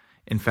flavor.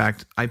 In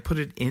fact, I put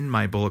it in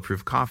my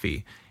bulletproof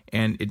coffee,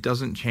 and it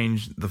doesn't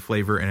change the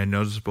flavor in a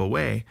noticeable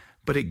way,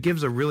 but it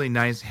gives a really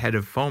nice head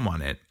of foam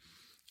on it.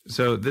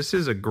 So this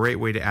is a great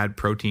way to add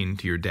protein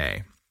to your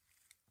day.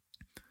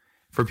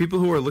 For people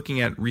who are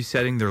looking at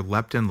resetting their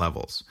leptin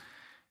levels,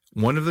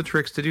 one of the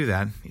tricks to do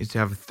that is to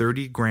have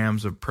 30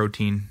 grams of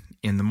protein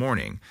in the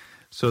morning.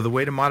 So the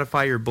way to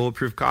modify your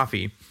bulletproof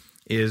coffee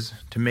is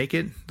to make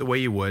it the way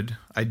you would,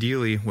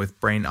 ideally with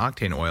brain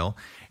octane oil,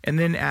 and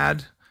then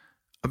add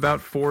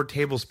about 4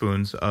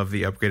 tablespoons of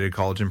the upgraded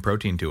collagen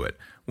protein to it.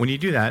 When you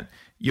do that,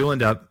 you'll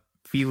end up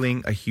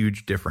feeling a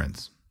huge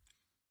difference.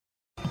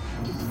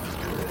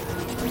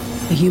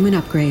 The Human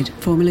Upgrade,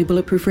 formerly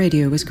Bulletproof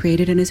Radio, was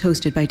created and is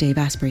hosted by Dave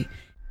Asprey.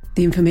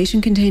 The information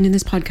contained in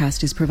this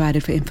podcast is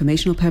provided for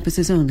informational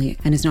purposes only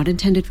and is not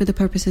intended for the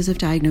purposes of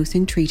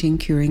diagnosing, treating,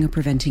 curing, or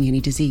preventing any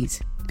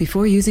disease.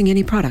 Before using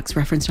any products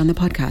referenced on the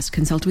podcast,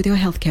 consult with your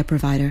healthcare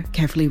provider,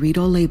 carefully read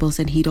all labels,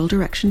 and heed all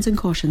directions and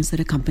cautions that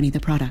accompany the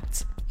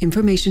products.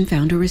 Information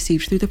found or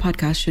received through the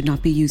podcast should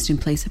not be used in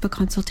place of a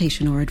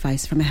consultation or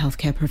advice from a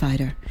healthcare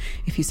provider.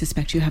 If you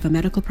suspect you have a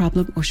medical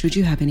problem or should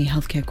you have any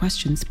healthcare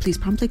questions, please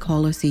promptly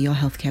call or see your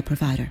healthcare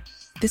provider.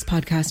 This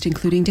podcast,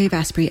 including Dave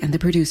Asprey and the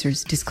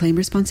producers, disclaim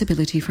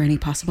responsibility for any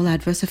possible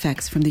adverse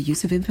effects from the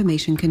use of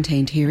information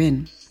contained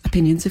herein.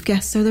 Opinions of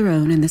guests are their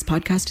own, and this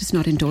podcast does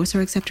not endorse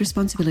or accept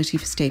responsibility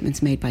for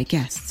statements made by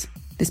guests.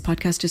 This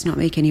podcast does not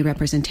make any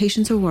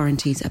representations or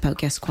warranties about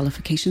guest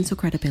qualifications or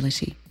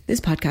credibility. This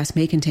podcast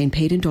may contain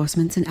paid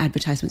endorsements and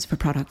advertisements for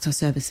products or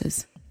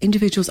services.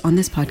 Individuals on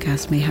this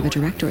podcast may have a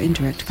direct or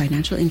indirect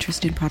financial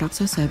interest in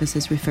products or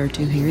services referred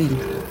to herein.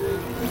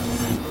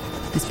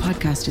 This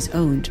podcast is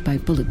owned by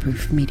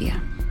Bulletproof Media.